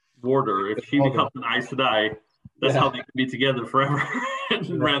warder if she becomes an Aes Sedai. That's how they can be together forever.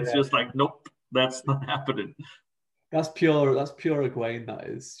 And Rand's just like, nope, that's not happening. That's pure Egwene, that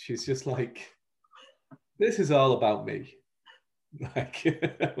is. She's just like, this is all about me. Like,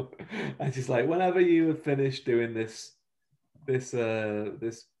 I just like, whenever you have finished doing this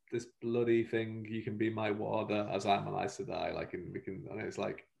bloody thing, you can be my warder as I'm an Aes Sedai. Like, and it's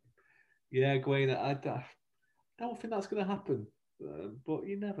like, yeah, Egwene, I don't think that's going to happen. But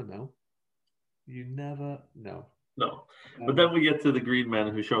you never know. You never know. No, but then we get to the Green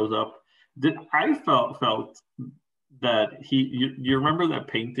Man who shows up. I felt that you remember that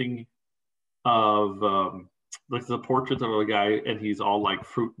painting of like the portrait of a guy and he's all like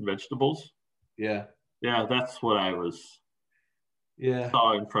fruit and vegetables? Yeah, that's what I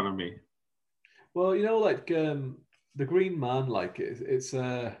saw in front of me. Well, like the Green Man, like it's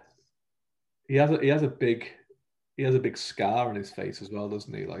he has a big scar on his face as well,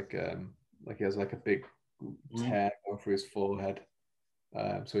 doesn't he? Like he has like a big tear over his forehead.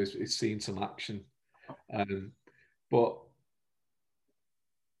 So he's seen some action. But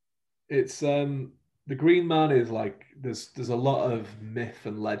it's the Green Man is like there's a lot of myth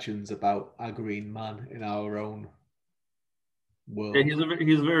and legends about a Green Man in our own world. Yeah,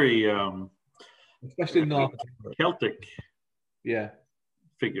 he's very especially in North Celtic. Yeah.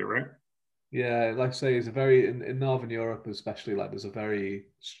 Figure, right? Yeah, like I say, it's a very in Northern Europe, especially, like there's a very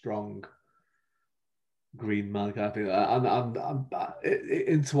strong Green Man kind of thing, and it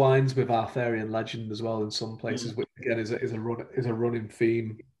entwines with Arthurian legend as well in some places, which again is a running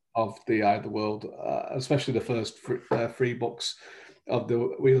theme of the Eye of the World, especially the first three books of the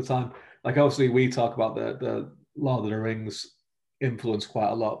Wheel of Time. Like obviously we talk about the Lord of the Rings influence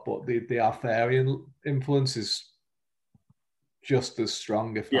quite a lot, but the Arthurian influence is just as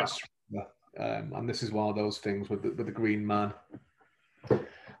strong, if not stronger. And this is one of those things with the Green Man.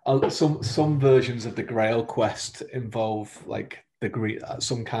 Some versions of the Grail quest involve like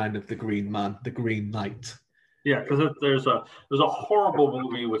some kind of the Green Man, the Green Knight. Yeah, because there's a horrible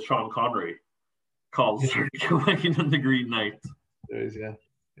movie with Sean Connery called Sir Gawain and the Green Knight. There is,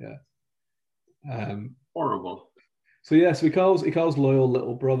 yeah. Horrible. So yes, he calls Loyal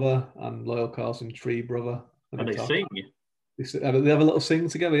little brother, and Loyal calls him Tree Brother. And they sing. They have a little sing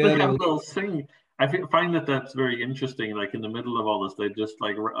together. Yeah, they have a little sing. I find that's very interesting. Like in the middle of all this, they just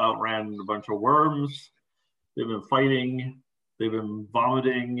like outran a bunch of worms. They've been fighting. They've been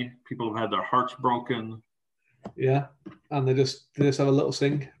vomiting. People have had their hearts broken. Yeah, and they just have a little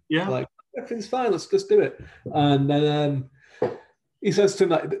sing. Yeah, like everything's fine. Let's just do it. And then he says to him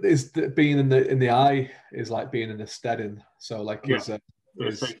that is being in the eye is like being in a steading. So like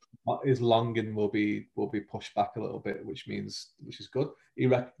his longing will be pushed back a little bit, which is good. He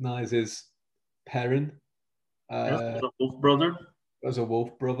recognizes Perrin as a wolf brother. As a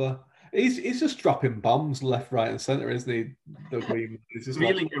wolf brother. He's just dropping bombs left, right, and center, isn't he? He's just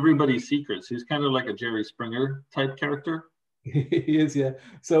revealing everybody's secrets. He's kind of like a Jerry Springer type character. He is, yeah.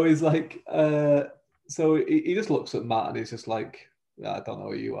 So he's like, so he just looks at Matt and he's just like, I don't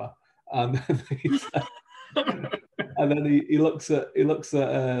know who you are, and then he's like, and then he looks at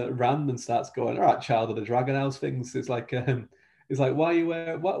Rand and starts going, all right, child of the dragon house things. It's like why are you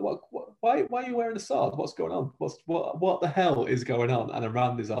wearing why are you wearing a sword? What's going on? What the hell is going on? And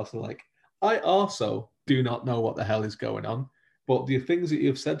Rand is also like, I also do not know what the hell is going on, but the things that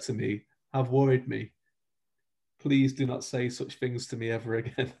you've said to me have worried me. Please do not say such things to me ever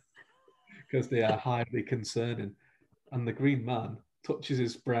again, because they are highly concerning. And the Green Man touches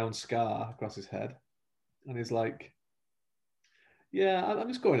his brown scar across his head, and he's like, "Yeah, I'm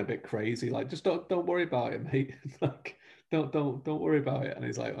just going a bit crazy. Like, just don't worry about it, mate. Like, don't worry about it." And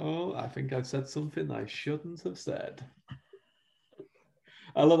he's like, "Oh, I think I've said something I shouldn't have said."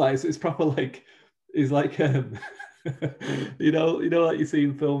 I love that. It's proper like, he's like, you know, like you see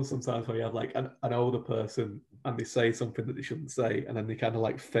in films sometimes where you have like an older person and they say something that they shouldn't say, and then they kind of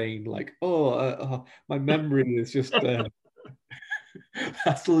like feign like, my memory is just.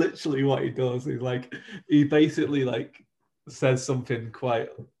 That's literally what he does. He's like, he basically like says something quite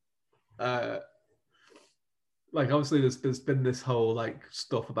like obviously there's been this whole like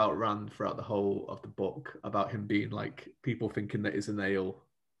stuff about Rand throughout the whole of the book about him being like people thinking that he's a nail.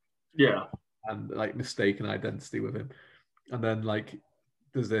 Yeah. And like mistaken identity with him. And then like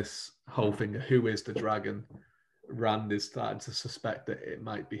there's this whole thing of who is the dragon. Rand is starting to suspect that it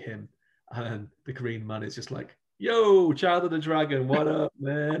might be him. And the Green Man is just like, yo, Child of the Dragon, what up,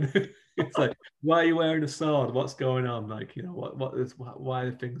 man? It's like, why are you wearing a sword? What's going on? Like, you know, why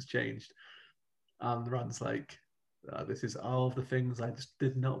have things changed? And Rand's like, this is all of the things I just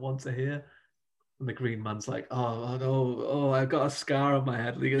did not want to hear. And the Green Man's like, oh no, oh, I've got a scar on my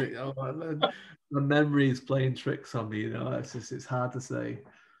head. Oh, the memory's playing tricks on me. You know, it's hard to say.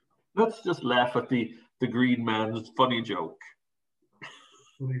 Let's just laugh at the Green Man's funny joke.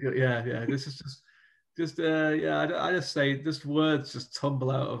 Yeah. This is I just say just words just tumble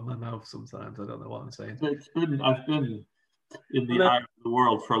out of my mouth sometimes. I don't know what I'm saying. I've been in the eye of the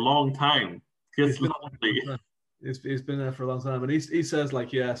world for a long time. He's been there for a long time, and he says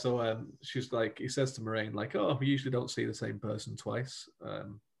like, yeah. So she's like, he says to Moraine like, oh, we usually don't see the same person twice.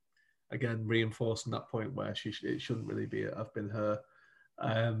 Again, reinforcing that point where it shouldn't really be have been her.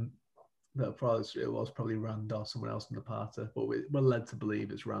 That probably it was probably Rand or someone else in the party, but we're led to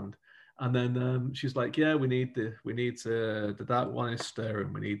believe it's Rand. And then she's like, yeah, we need the Dark One is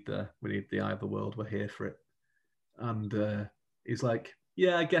stirring. We need the Eye of the World. We're here for it. And he's like,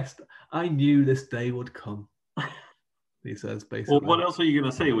 yeah, I guess I knew this day would come. He says basically. Well, what else are you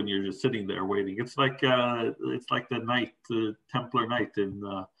gonna say when you're just sitting there waiting? It's like the Templar Knight in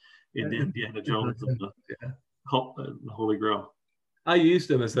Indiana Jones and the Holy Grail. I used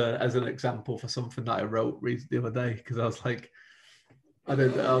him as an example for something that I wrote the other day because I was like, I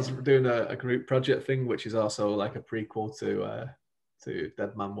was doing a group project thing, which is also like a prequel to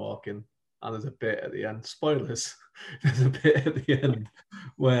Dead Man Walking, and there's a bit at the end. Spoilers. There's a bit at the end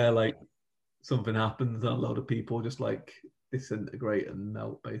where like something happens and a load of people just like disintegrate and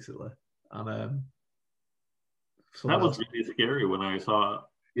melt basically, and that was really scary when I saw it.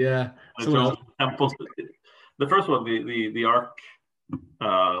 Yeah, the first one, the Ark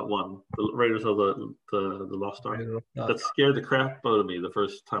one, the Raiders of the Lost Ark, that scared the crap out of me the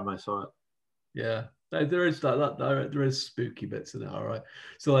first time I saw it. Yeah, there is there is spooky bits in it, all right.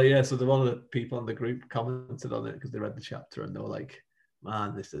 So like, yeah, so one of the people in the group commented on it because they read the chapter and they were like,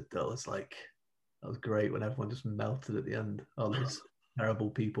 "Man, that was like that was great when everyone just melted at the end. All those terrible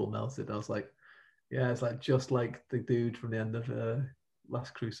people melted." I was like, "Yeah, it's like just like the dude from the end of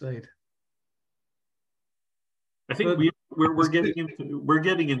Last Crusade." I think we're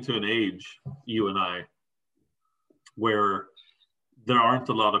getting into an age, you and I, where there aren't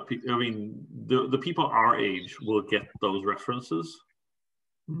a lot of people. I mean, the people our age will get those references,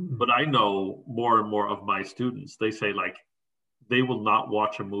 but I know more and more of my students. They say like they will not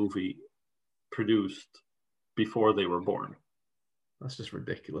watch a movie produced before they were born. That's just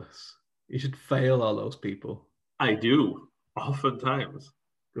ridiculous. You should fail all those people. I do oftentimes.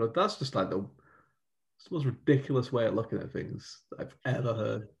 God, that's just like the most ridiculous way of looking at things I've ever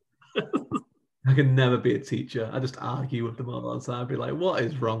heard. I can never be a teacher. I just argue with them all the time. I'd be like, what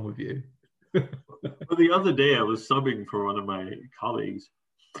is wrong with you? Well, the other day I was subbing for one of my colleagues,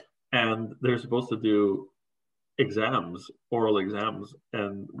 and they're supposed to do oral exams,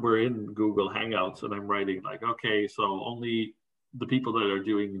 and we're in Google Hangouts, and I'm writing like, okay, so only the people that are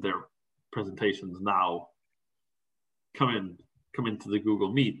doing their presentations now come into the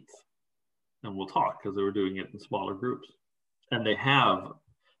Google Meet, and we'll talk, because they were doing it in smaller groups, and they have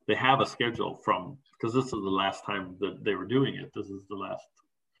a schedule from, because this is the last time that they were doing it. This is the last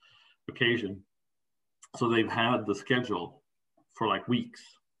occasion. So they've had the schedule for like weeks,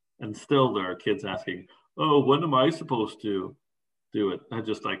 and still there are kids asking, oh, when am I supposed to do it? I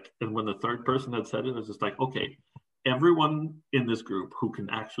just like, and when the third person had said it, I was just like, okay, everyone in this group who can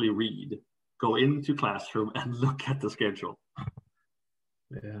actually read, go into classroom and look at the schedule.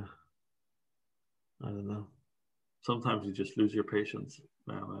 Yeah. I don't know. Sometimes you just lose your patience.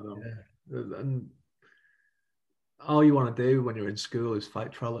 Man, I don't. Yeah. And all you want to do when you're in school is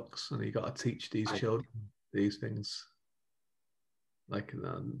fight Trollocs, and you got to teach these children these things. Like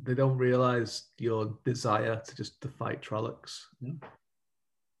they don't realize your desire to fight Trollocs,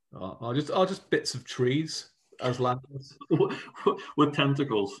 or just bits of trees as lanterns with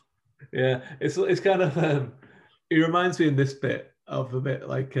tentacles. Yeah, it's kind of it reminds me in this bit of a bit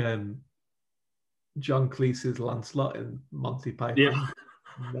like John Cleese's Lancelot in Monty Python.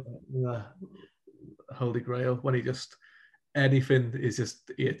 Yeah. Holy Grail, when he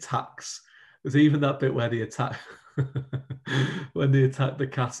attacks. There's even that bit where they attack when they attack the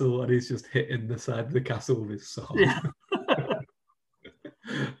castle and he's just hitting the side of the castle with his sword. Yeah.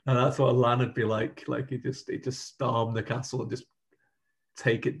 And that's what Lan would be like. Like he just storm the castle and just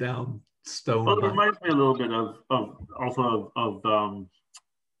take it down stone. Well, it reminds me a little bit of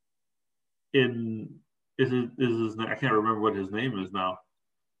I can't remember what his name is now,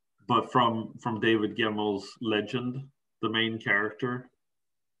 but from David Gemmell's Legend, the main character,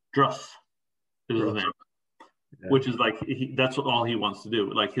 Druss is his name. which is like that's all he wants to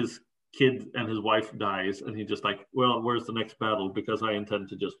do. Like his kid and his wife dies, and he just like, well, where's the next battle? Because I intend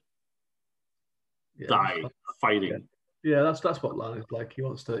to just die fighting. Yeah, that's what Lan is like. He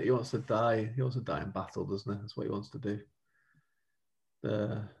wants to die. He wants to die in battle, doesn't he? That's what he wants to do.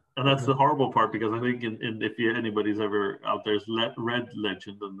 And that's the horrible part, because I think if anybody's ever out there's read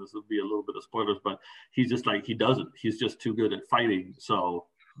Legend, and this would be a little bit of spoilers, but he's just like, he doesn't. He's just too good at fighting. So,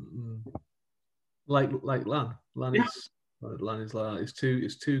 like Lan is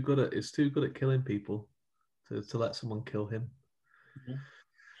too good at killing people to let someone kill him. Mm-hmm.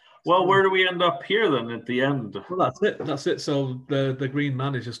 Well, where do we end up here then at the end? Well, that's it. So the Green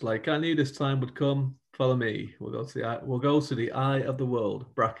Man is just like, I knew this time would come. Follow me. We'll go to the eye of the world.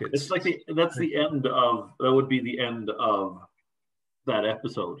 Brackets. It's like that would be the end of that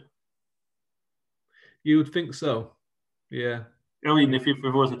episode. You would think so. Yeah. I mean, if it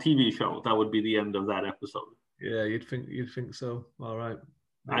was a TV show, that would be the end of that episode. Yeah, you'd think so. All right.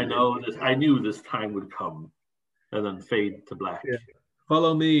 Maybe. I knew this time would come, and then fade to black. Yeah.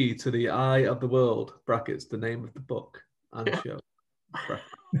 Follow me to the eye of the world. Brackets. The name of the book and show.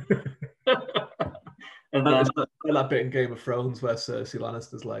 And then that bit in Game of Thrones where Cersei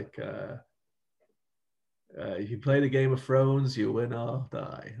Lannister's like, if you play the Game of Thrones, you win or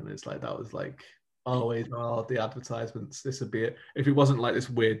die. And it's like, that was like always all the advertisements. This would be it. If it wasn't like this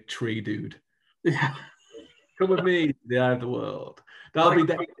weird tree dude. Yeah. Come with me to the eye of the world.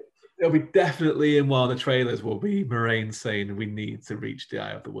 It'll be definitely in one of the trailers will be Moraine saying we need to reach the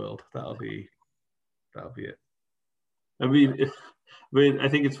eye of the world. That'll be it. I mean, I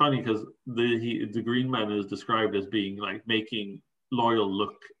think it's funny because the Green Man is described as being like making Loyal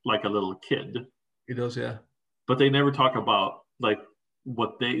look like a little kid. He does, yeah. But they never talk about like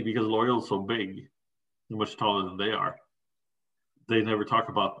because Loyal's so big, much taller than they are. They never talk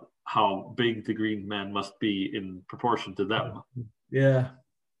about how big the Green Man must be in proportion to them. Yeah,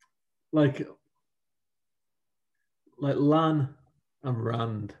 like Lan and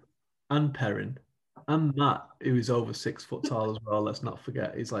Rand and Perrin. And Matt, who is over 6 foot tall as well, let's not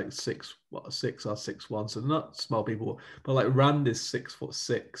forget, he's like 6 or 6'1", so not small people. But like Rand is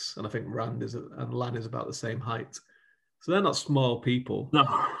 6'6", and I think and Lan is about the same height. So they're not small people. No.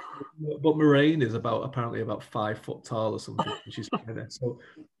 But Moraine is apparently about 5 foot tall or something. She's so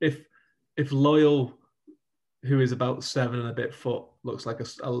if Loyal, who is about 7 and a bit foot, looks like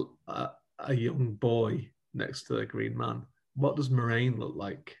a young boy next to the Green Man, what does Moraine look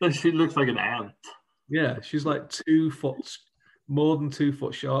like? She looks like an ant. Yeah, she's like 2 foot, more than 2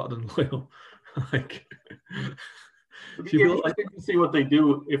 foot shorter than Loyal. Like, she I think to see what they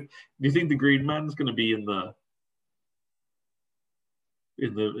do. Do you think the Green Man's going to be in the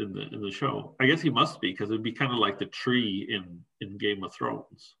show? I guess he must be, because it'd be kind of like the tree in Game of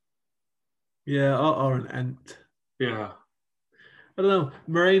Thrones. Yeah, or an ant. Yeah, I don't know.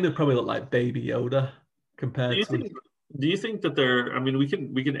 Moraine would probably look like Baby Yoda compared to. Do you think that they're? I mean, we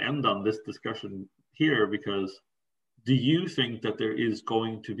can end on this discussion here, because do you think that there is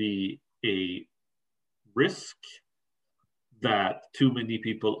going to be a risk that too many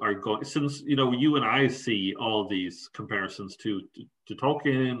people are going, since you and I see all these comparisons to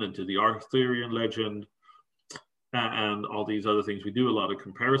Tolkien and to the Arthurian legend and all these other things. We do a lot of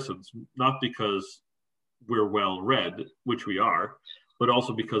comparisons, not because we're well read, which we are, but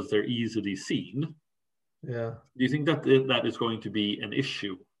also because they're easily seen. Yeah. Do you think that that is going to be an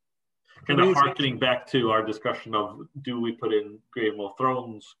issue? Kind of harkening back to our discussion of, do we put in Game of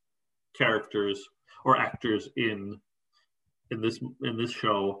Thrones characters or actors in this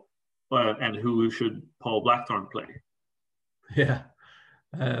show, and who should Paul Blackthorne play? Yeah.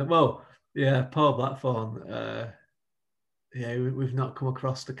 Paul Blackthorne. We've not come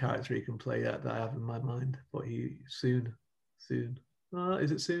across the character he can play yet that I have in my mind, but he soon.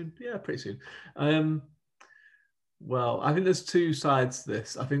 Is it soon? Yeah, pretty soon. Well, I think there's two sides to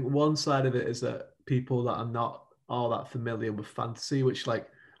this. I think one side of it is that people that are not all that familiar with fantasy, which, like,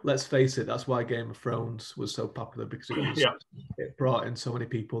 let's face it, that's why Game of Thrones was so popular, because it brought in so many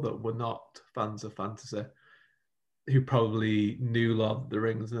people that were not fans of fantasy, who probably knew Lord of the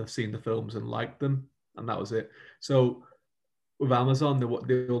Rings and have seen the films and liked them, and that was it. So with Amazon,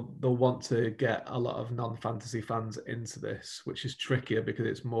 they'll want to get a lot of non-fantasy fans into this, which is trickier because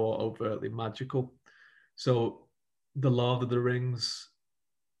it's more overtly magical. So the Lord of the Rings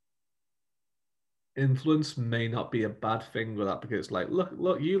influence may not be a bad thing with that, because it's like,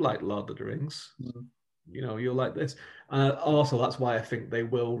 look, you like Lord of the Rings, you'll like this. Also, that's why I think they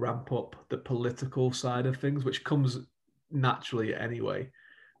will ramp up the political side of things, which comes naturally anyway.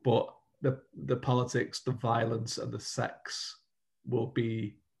 But the politics, the violence, and the sex will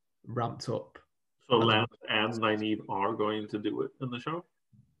be ramped up. So Lance and Nynaeve are going to do it in the show.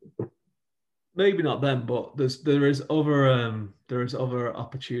 Maybe not them, but there is other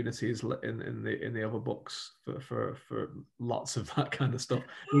opportunities in the other books for lots of that kind of stuff.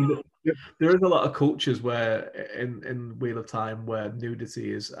 I mean, there is a lot of cultures where in Wheel of Time where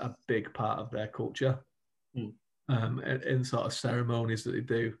nudity is a big part of their culture. In sort of ceremonies that they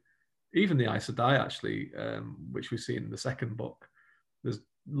do, even the Aes Sedai actually, which we see in the second book. There's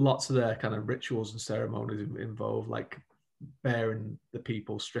lots of their kind of rituals and ceremonies involved, like bearing the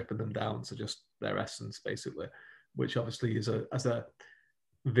people, stripping them down to just their essence, basically, which obviously is as a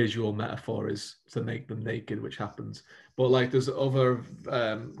visual metaphor is to make them naked, which happens. But like there's other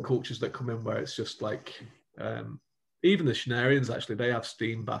cultures that come in where it's just like even the Shenarians, actually, they have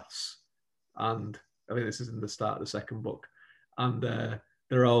steam baths, and I think this is in the start of the second book, and they're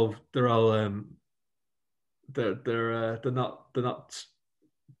not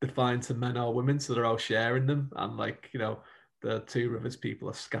defined to men or women, so they're all sharing them, and like, you know, the Two Rivers people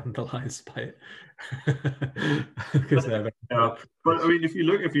are scandalized by it because they're but I mean, if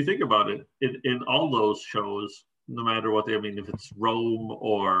you think about it, in all those shows, no matter what I mean, if it's Rome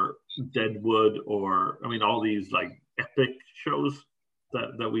or Deadwood or I mean all these like epic shows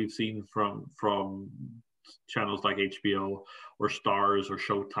that we've seen from channels like HBO or Stars or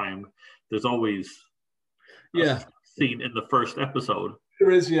Showtime, there's always a scene in the first episode. There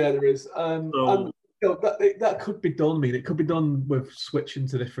is. And, you know, that could be done. I mean, it could be done with switching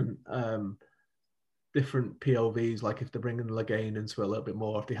to different POVs, like if they're bringing Lagain into it a little bit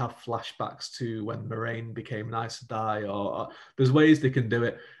more, if they have flashbacks to when Moraine became an Aes Sedai, or there's ways they can do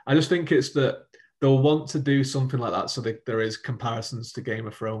it. I just think it's that they'll want to do something like that so that there is comparisons to Game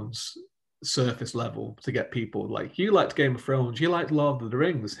of Thrones surface level to get people like, you liked Game of Thrones, you liked Lord of the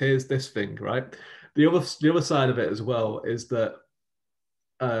Rings, here's this thing, right? The other side of it as well is that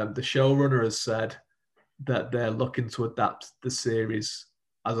the showrunner has said that they're looking to adapt the series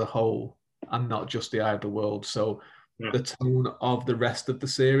as a whole and not just the Eye of the World. So the tone of the rest of the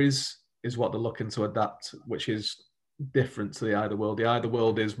series is what they're looking to adapt, which is different to the Eye of the World. The Eye of the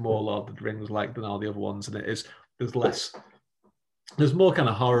World is more Lord of the Rings like than all the other ones, and there's more kind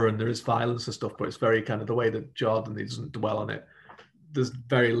of horror and there is violence and stuff, but it's very kind of the way that Jordan, he doesn't dwell on it. There's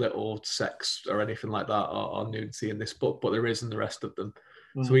very little sex or anything like that or nudity in this book, but there is in the rest of them.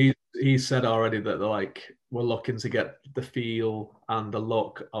 So he said already that they're like, we're looking to get the feel and the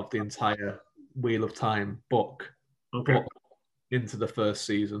look of the entire Wheel of Time book into the first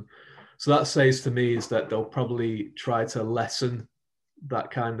season. So that says to me is that they'll probably try to lessen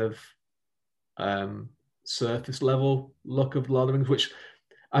that kind of surface level look of Lord of the Rings, which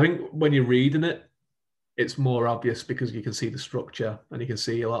I think when you're reading it, it's more obvious because you can see the structure and you can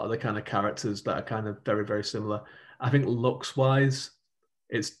see a lot of the kind of characters that are kind of very, very similar. I think looks wise,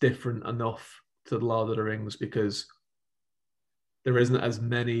 it's different enough to the Lord of the Rings because there isn't as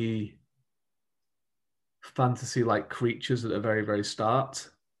many fantasy-like creatures at the very, very start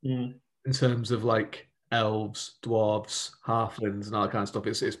in terms of like elves, dwarves, halflings, and all that kind of stuff.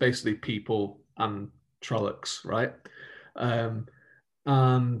 It's basically people and Trollocs, right? And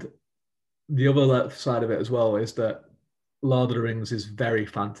the other side of it as well is that Lord of the Rings is very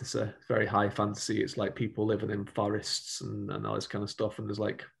fantasy, very high fantasy. It's like people living in forests and all this kind of stuff. And there's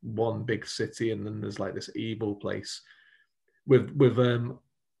like one big city, and then there's like this evil place. With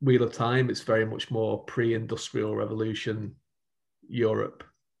Wheel of Time, it's very much more pre-industrial revolution Europe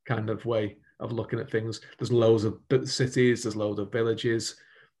kind of way of looking at things. There's loads of cities, there's loads of villages,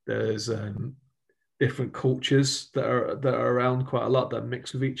 there's different cultures that are around quite a lot that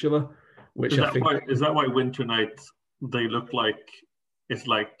mix with each other. Which is that why Winter Night, they look like it's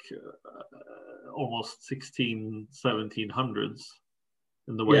like almost 1700s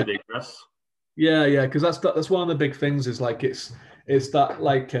in the way they dress? Yeah, because that's one of the big things is like it's that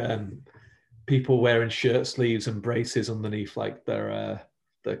like people wearing shirt sleeves and braces underneath like their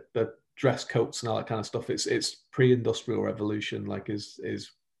dress coats and all that kind of stuff. It's pre-industrial revolution, like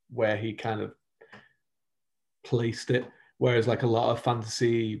is where he kind of placed it. Whereas like a lot of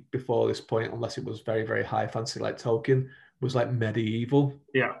fantasy before this point, unless it was very, very high fantasy like Tolkien, was like medieval.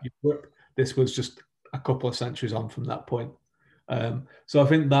 Yeah. Europe. This was just a couple of centuries on from that point. So I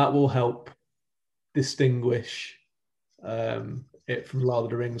think that will help distinguish it from Lord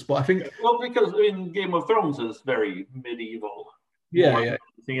of the Rings. But I think... Well, because in Game of Thrones is very medieval. Yeah.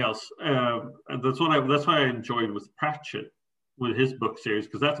 Anything else. And that's why I enjoyed with Pratchett, with his book series,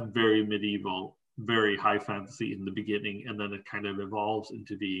 because that's very medieval, very high fantasy in the beginning, and then it kind of evolves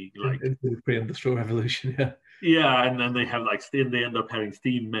into the like into the pre-industrial revolution. And then they have they end up having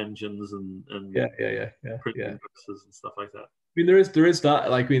steam engines and printing presses and stuff like that. mean, there is that.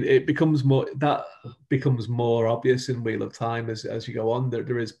 Like, I mean, it becomes more obvious in Wheel of Time as you go on.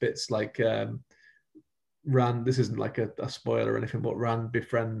 There is bits like Rand. This isn't like a spoiler or anything, but Rand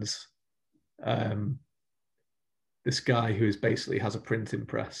befriends this guy who is basically has a printing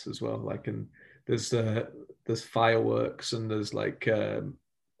press as well. Like, and there's fireworks and there's like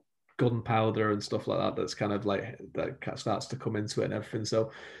gunpowder and stuff like that. That's kind of like that starts to come into it and everything.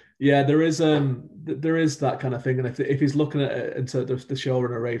 So yeah, there is that kind of thing. And if he's looking at it into the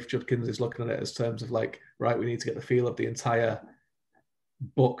showrunner Rafe Judkins is looking at it as terms of like, right, we need to get the feel of the entire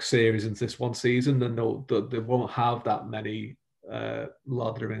book series into this one season, then they won't have that many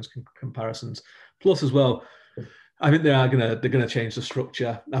Lord of the Rings comparisons. Plus, as well, I think they're gonna change the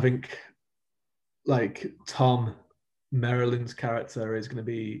structure. I think like Tom Merrilin's character is going to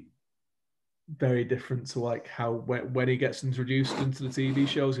be very different to like how when he gets introduced into the TV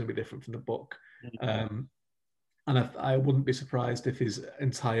show is going to be different from the book. And I wouldn't be surprised if his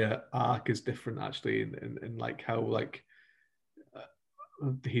entire arc is different actually in like how like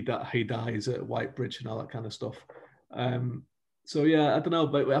he dies at White Bridge and all that kind of stuff. So yeah, I don't know,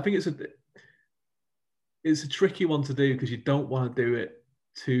 but I think it's a tricky one to do because you don't want to do it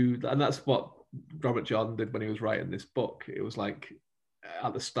too, and that's what Robert Jordan did when he was writing this book. It was like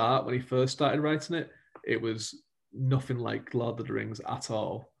at the start when he first started writing it, it was nothing like Lord of the Rings at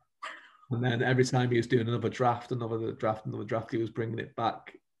all. And then every time he was doing another draft, he was bringing it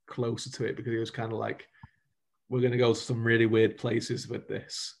back closer to it because he was kind of like, we're going to go to some really weird places with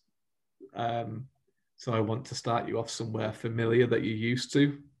this. So I want to start you off somewhere familiar that you're used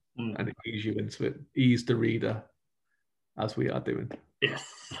to and ease you into it, ease the reader as we are doing. Yes.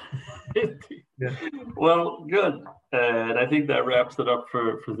 Yeah. Well, good. And I think that wraps it up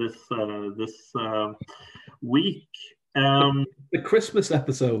for this week. The Christmas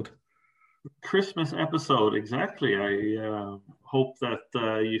episode. Christmas episode, exactly. I hope that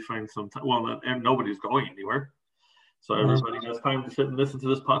you find some time. Well, and nobody's going anywhere, so everybody has time to sit and listen to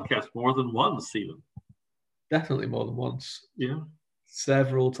this podcast more than once, even. Definitely more than once. Yeah,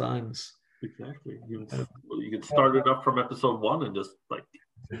 several times. Exactly. You could start it up from episode 1 and just like.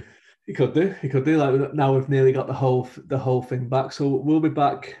 He could do. Like now we've nearly got the whole thing back. So we'll be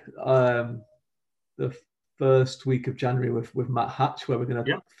back the first week of January with Matt Hatch, where we're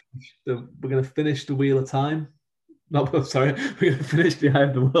gonna finish the Wheel of Time. No, sorry, we're gonna finish the Eye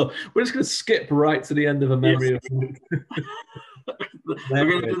of the World. We're just gonna skip right to the end of A Memory of. We're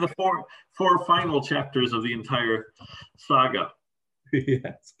gonna do the four final chapters of the entire saga.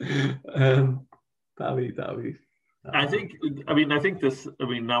 Yes. That'll be. I think this.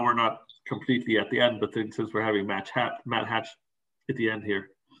 Now we're not completely at the end, but since we're having Matt Hatch at the end here,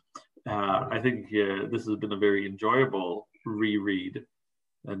 I think this has been a very enjoyable reread,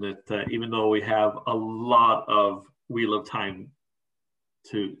 and that even though we have a lot of Wheel of Time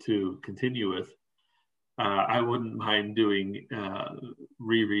to continue with, I wouldn't mind doing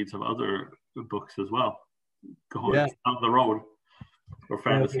rereads of other books as well, going down the road, or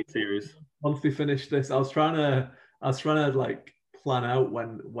fantasy series. Once we finish this, I was trying to like plan out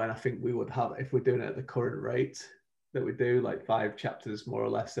when I think we would have, if we're doing it at the current rate that we do, like 5 chapters more or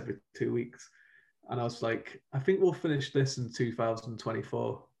less every 2 weeks. And I was like, I think we'll finish this in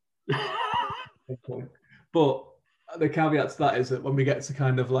 2024. But the caveat to that is that when we get to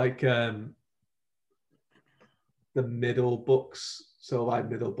kind of like the middle books, so by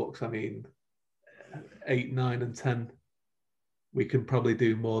middle books I mean 8, 9, and 10, we can probably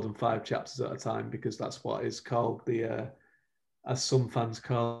do more than 5 chapters at a time, because that's what is called the, as some fans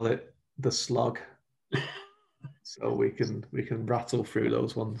call it, the slog. So we can rattle through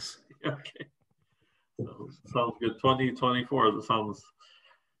those ones. Okay. So, sounds good. 2024. That sounds.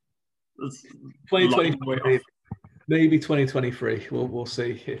 2023, maybe 2023. We'll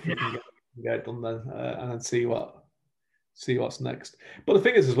see if we can get it done then, and then see what's next. But the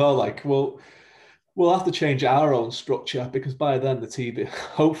thing is as well, like we'll have to change our own structure, because by then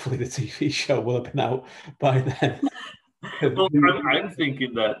hopefully the TV show will have been out by then. Well, I'm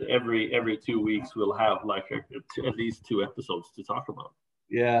thinking that every 2 weeks we'll have like at least 2 episodes to talk about.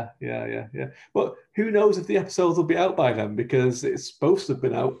 Yeah. But who knows if the episodes will be out by then, because it's supposed to have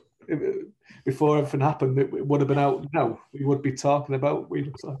been out before everything happened. It would have been out now. We would be talking about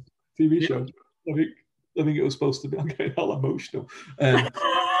TV show. I think it was supposed to be. I'm getting all emotional. It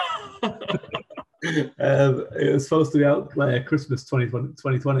was supposed to be out Christmas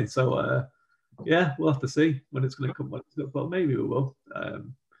 2020. So yeah, we'll have to see when it's going to come. But maybe we will.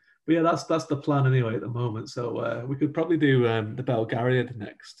 But yeah, that's the plan anyway at the moment. So we could probably do the Belgariad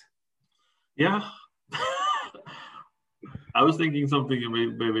next. Yeah. I was thinking something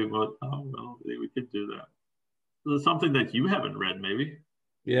maybe about, we could do that. something that you haven't read, maybe.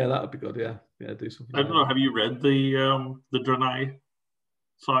 Yeah, that would be good. Yeah, yeah, do something. I don't know. Have you read the Drenai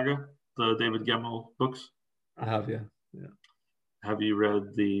saga, the David Gemmell books? I have, yeah, yeah. Have you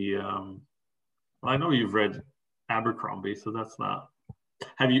read the? Well, I know you've read Abercrombie, so that's not.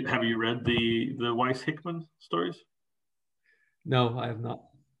 Have you read the Weiss Hickman stories? No, I have not.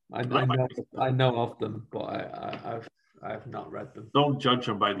 That might be. I know of them, but I have not read them. Don't judge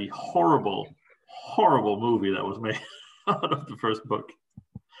them by the horrible, horrible movie that was made out of the first book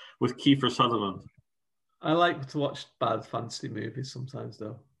with Kiefer Sutherland. I like to watch bad fantasy movies sometimes,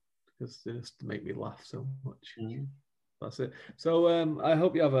 though, because they just make me laugh so much. Mm-hmm. That's it. So I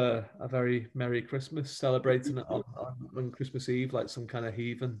hope you have a very Merry Christmas, celebrating it on Christmas Eve like some kind of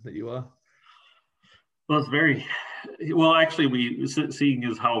heathen that you are. Well, it's very well. Actually, we seeing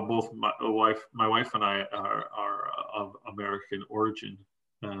as how both my wife and I are of American origin.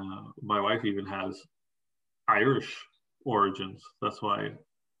 My wife even has Irish origins. That's why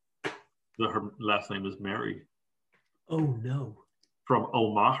her last name is Mary. Oh no! From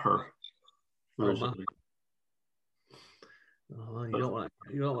O'Maher originally. Oh, you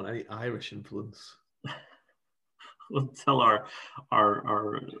don't want any Irish influence. We'll tell our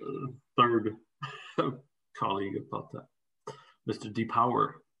third colleague about that, Mr. D.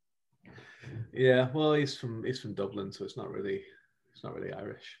 Power. Yeah, well, he's from Dublin, so it's not really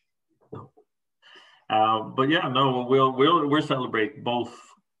Irish. No. But yeah, no, we'll celebrate both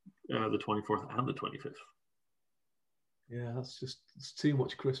the 24th and the 25th. Yeah, it's too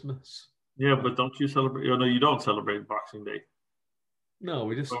much Christmas. Yeah, but don't you celebrate? No, you don't celebrate Boxing Day. No,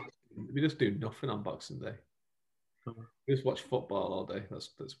 we just do nothing on Boxing Day. We just watch football all day. That's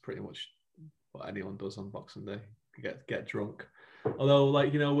pretty much what anyone does on Boxing Day. Get drunk. Although,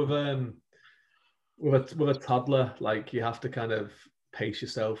 like, you know, with a toddler, like, you have to kind of pace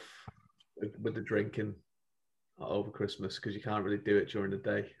yourself with the drinking over Christmas because you can't really do it during the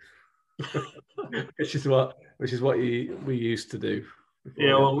day. which is what we used to do.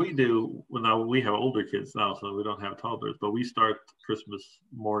 Yeah, well, we do. Well, now we have older kids now, so we don't have toddlers. But we start Christmas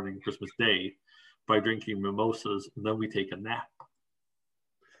morning, Christmas Day, by drinking mimosas, and then we take a nap.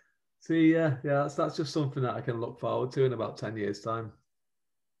 See, yeah, that's just something that I can look forward to in about 10 years' time.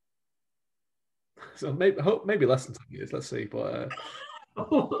 So maybe less than 10 years. Let's see, but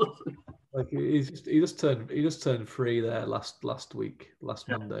like he just turned 3 there last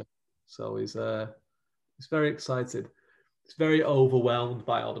Monday, so he's very excited. He's very overwhelmed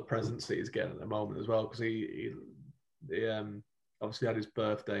by all the presents that he's getting at the moment as well, because he obviously had his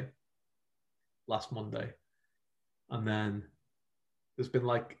birthday last Monday, and then there's been,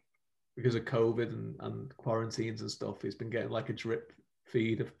 like, because of COVID and quarantines and stuff, he's been getting like a drip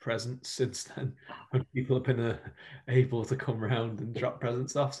feed of presents since then, when people have been able to come around and drop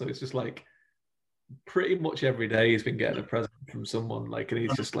presents off. So it's just like pretty much every day he's been getting a present from someone, like, and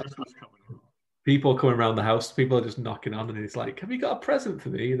he's just like, people coming around the house, people are just knocking on, and he's like, "Have you got a present for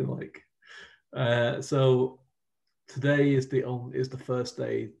me?" And they're like, so today is the first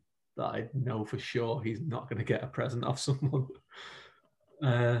day that I know for sure he's not going to get a present off someone.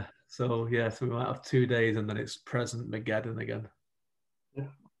 So we might have 2 days, and then it's present Mageddon again. Yeah.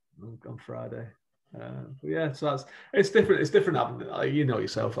 On Friday. So it's different. It's different having, like, you know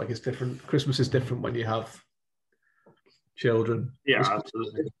yourself, like, it's different. Christmas is different when you have children. Yeah,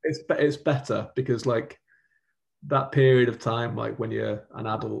 absolutely. It's better because, like, that period of time, like when you're an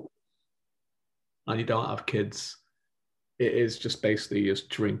adult and you don't have kids, it is just basically just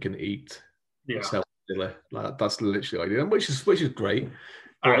drink and eat. Yeah, like, that's literally what I do, which is great.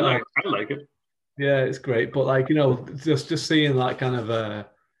 But, I like it. Yeah, it's great, but, like, you know, just seeing that kind of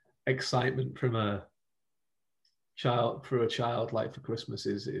excitement from a child like for Christmas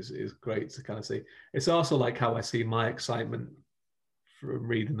is great to kind of see. It's also like how I see my excitement from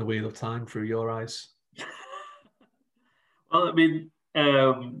reading The Wheel of Time through your eyes. Well, I mean,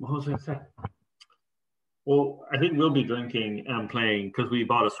 what was I saying? Well, I think we'll be drinking and playing because we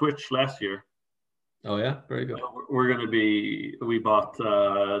bought a Switch last year. Oh yeah, very good. We bought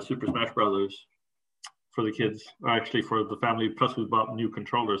Super Smash Brothers for the kids, or actually for the family. Plus, we bought new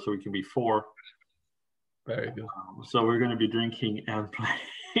controllers so we can be 4. Very good. So we're going to be drinking and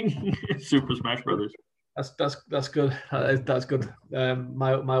playing Super Smash Brothers. That's good. That's good.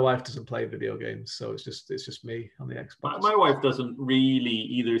 My wife doesn't play video games, so it's just me on the Xbox. My wife doesn't really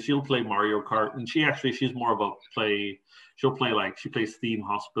either. She'll play Mario Kart, and she's more of a play. She'll play, like, she plays Theme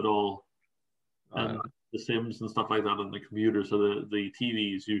Hospital and The Sims and stuff like that on the computer. So the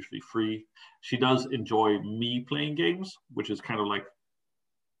TV is usually free. She does enjoy me playing games, which is kind of like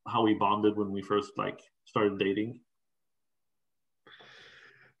how we bonded when we first, like, started dating.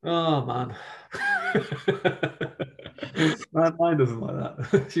 Oh man. Mine doesn't like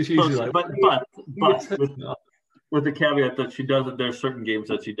that. She's usually like, but with the caveat that she doesn't. There's certain games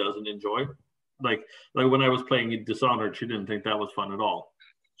that she doesn't enjoy. Like when I was playing Dishonored, she didn't think that was fun at all.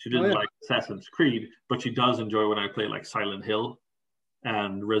 She didn't like Assassin's Creed, but she does enjoy when I play like Silent Hill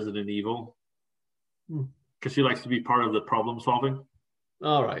and Resident Evil, because she likes to be part of the problem solving.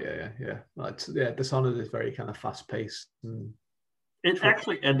 All right, yeah. Dishonored is very kind of fast paced. It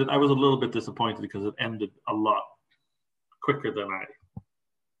actually ended. I was a little bit disappointed because it ended a lot quicker than I.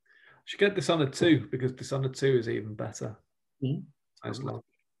 Should get Dishonored 2 because Dishonored 2 is even better. As long.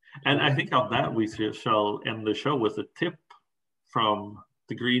 And I think on that we shall end the show with a tip from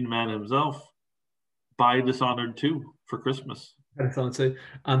the Green Man himself: buy Dishonored 2 for Christmas. Dishonored 2,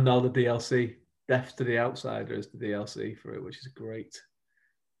 and all the DLC. Death to the Outsider is the DLC for it, which is great.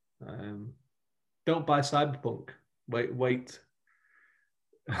 Don't buy Cyberpunk. Wait.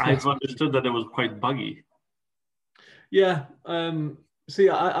 I've understood that it was quite buggy. Yeah. See,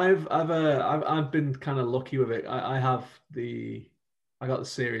 I've been kind of lucky with it. I got the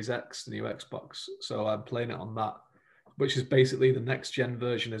Series X, the new Xbox, so I'm playing it on that, which is basically the next gen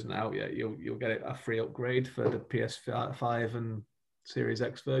version isn't out yet. You'll get a free upgrade for the PS5 and Series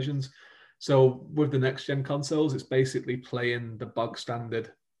X versions. So with the next gen consoles, it's basically playing the bog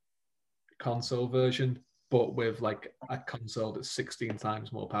standard console version, but with like a console that's 16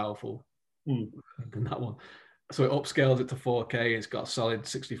 times more powerful than that one. So it upscales it to 4K. It's got solid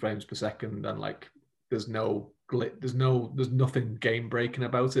 60 frames per second, and like there's no glitch, there's nothing game breaking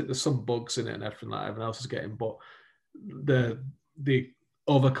about it. There's some bugs in it and everything that everyone else is getting, but the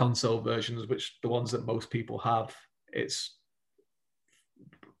other console versions, which the ones that most people have, it's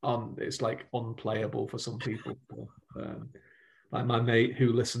like unplayable for some people. Like my mate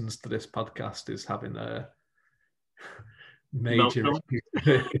who listens to this podcast is having a major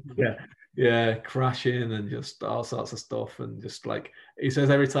crashing and just all sorts of stuff, and just like he says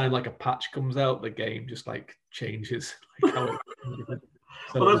every time like a patch comes out, the game just like changes. Like how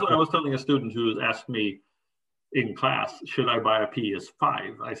well, that's what I was telling a student who asked me in class, should I buy a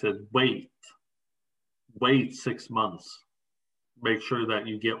PS5? I said, wait 6 months. Make sure that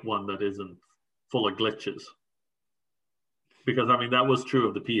you get one that isn't full of glitches. Because, I mean, that was true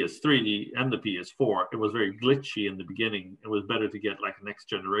of the PS3 and the PS4. It was very glitchy in the beginning. It was better to get like a next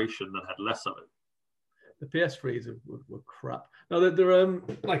generation that had less of it. The PS3s were crap. No, they're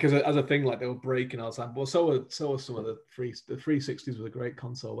like as a thing, like they were breaking all the time. Well, so were some of the 360s was a great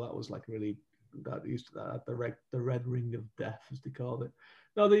console. That was like really, that used to that the red ring of death, as they called it.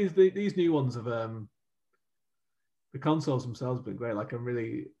 No, these new ones have the consoles themselves have been great. Like I'm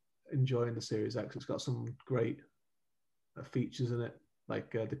really enjoying the Series X. It's got some great features in it,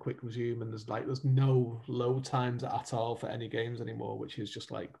 like the quick resume, and there's no load times at all for any games anymore, which is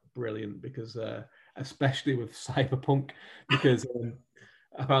just like brilliant, because especially with Cyberpunk, because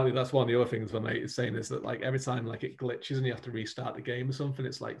apparently that's one of the other things my mate is saying, is that like every time like it glitches and you have to restart the game or something,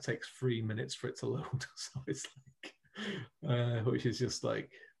 it's like takes 3 minutes for it to load. So it's like which is just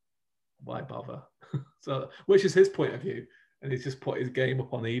like, why bother? So which is his point of view. And he's just put his game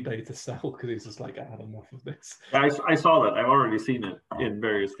up on eBay to sell because he's just like, I had enough of this. I saw that. I've already seen it in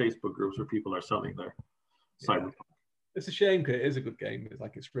various Facebook groups where people are selling their Cyberpunk. It's a shame because it is a good game.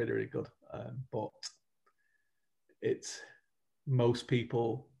 It's really, really good. But it's most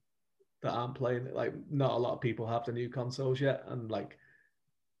people that aren't playing it. Like not a lot of people have the new consoles yet. And like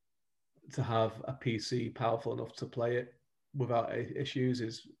to have a PC powerful enough to play it without issues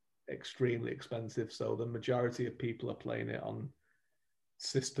is extremely expensive. So the majority of people are playing it on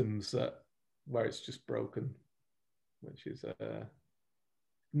systems where it's just broken, which is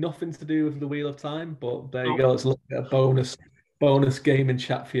nothing to do with the Wheel of Time. But there you go. Let's look at a bonus game in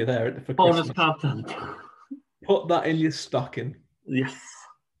chat for you there for bonus Christmas. Content. Put that in your stocking. Yes.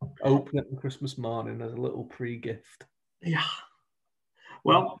 Open it on Christmas morning as a little pre-gift. Yeah.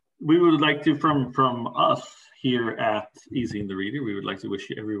 Well, we would like to, from us here at Easing the Reader, we would like to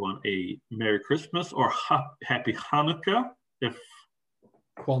wish everyone a Merry Christmas or Happy Hanukkah, if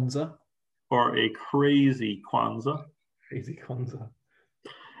Kwanzaa, or a crazy Kwanzaa. Crazy Kwanzaa.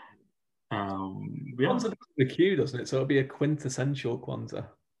 Yeah. Kwanzaa with a Q, doesn't it? So it'll be a quintessential Kwanzaa.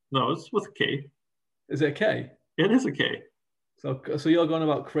 No, it's with a K. Is it a K? It is a K. So you're going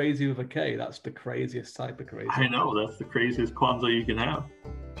about crazy with a K. That's the craziest type of crazy. I know, that's the craziest Kwanzaa you can have.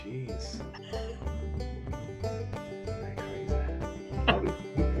 Jeez.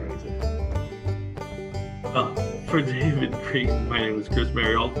 Well, for David Creighton, my name is Chris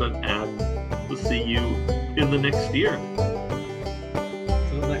Mary Altman, and we'll see you in the next year.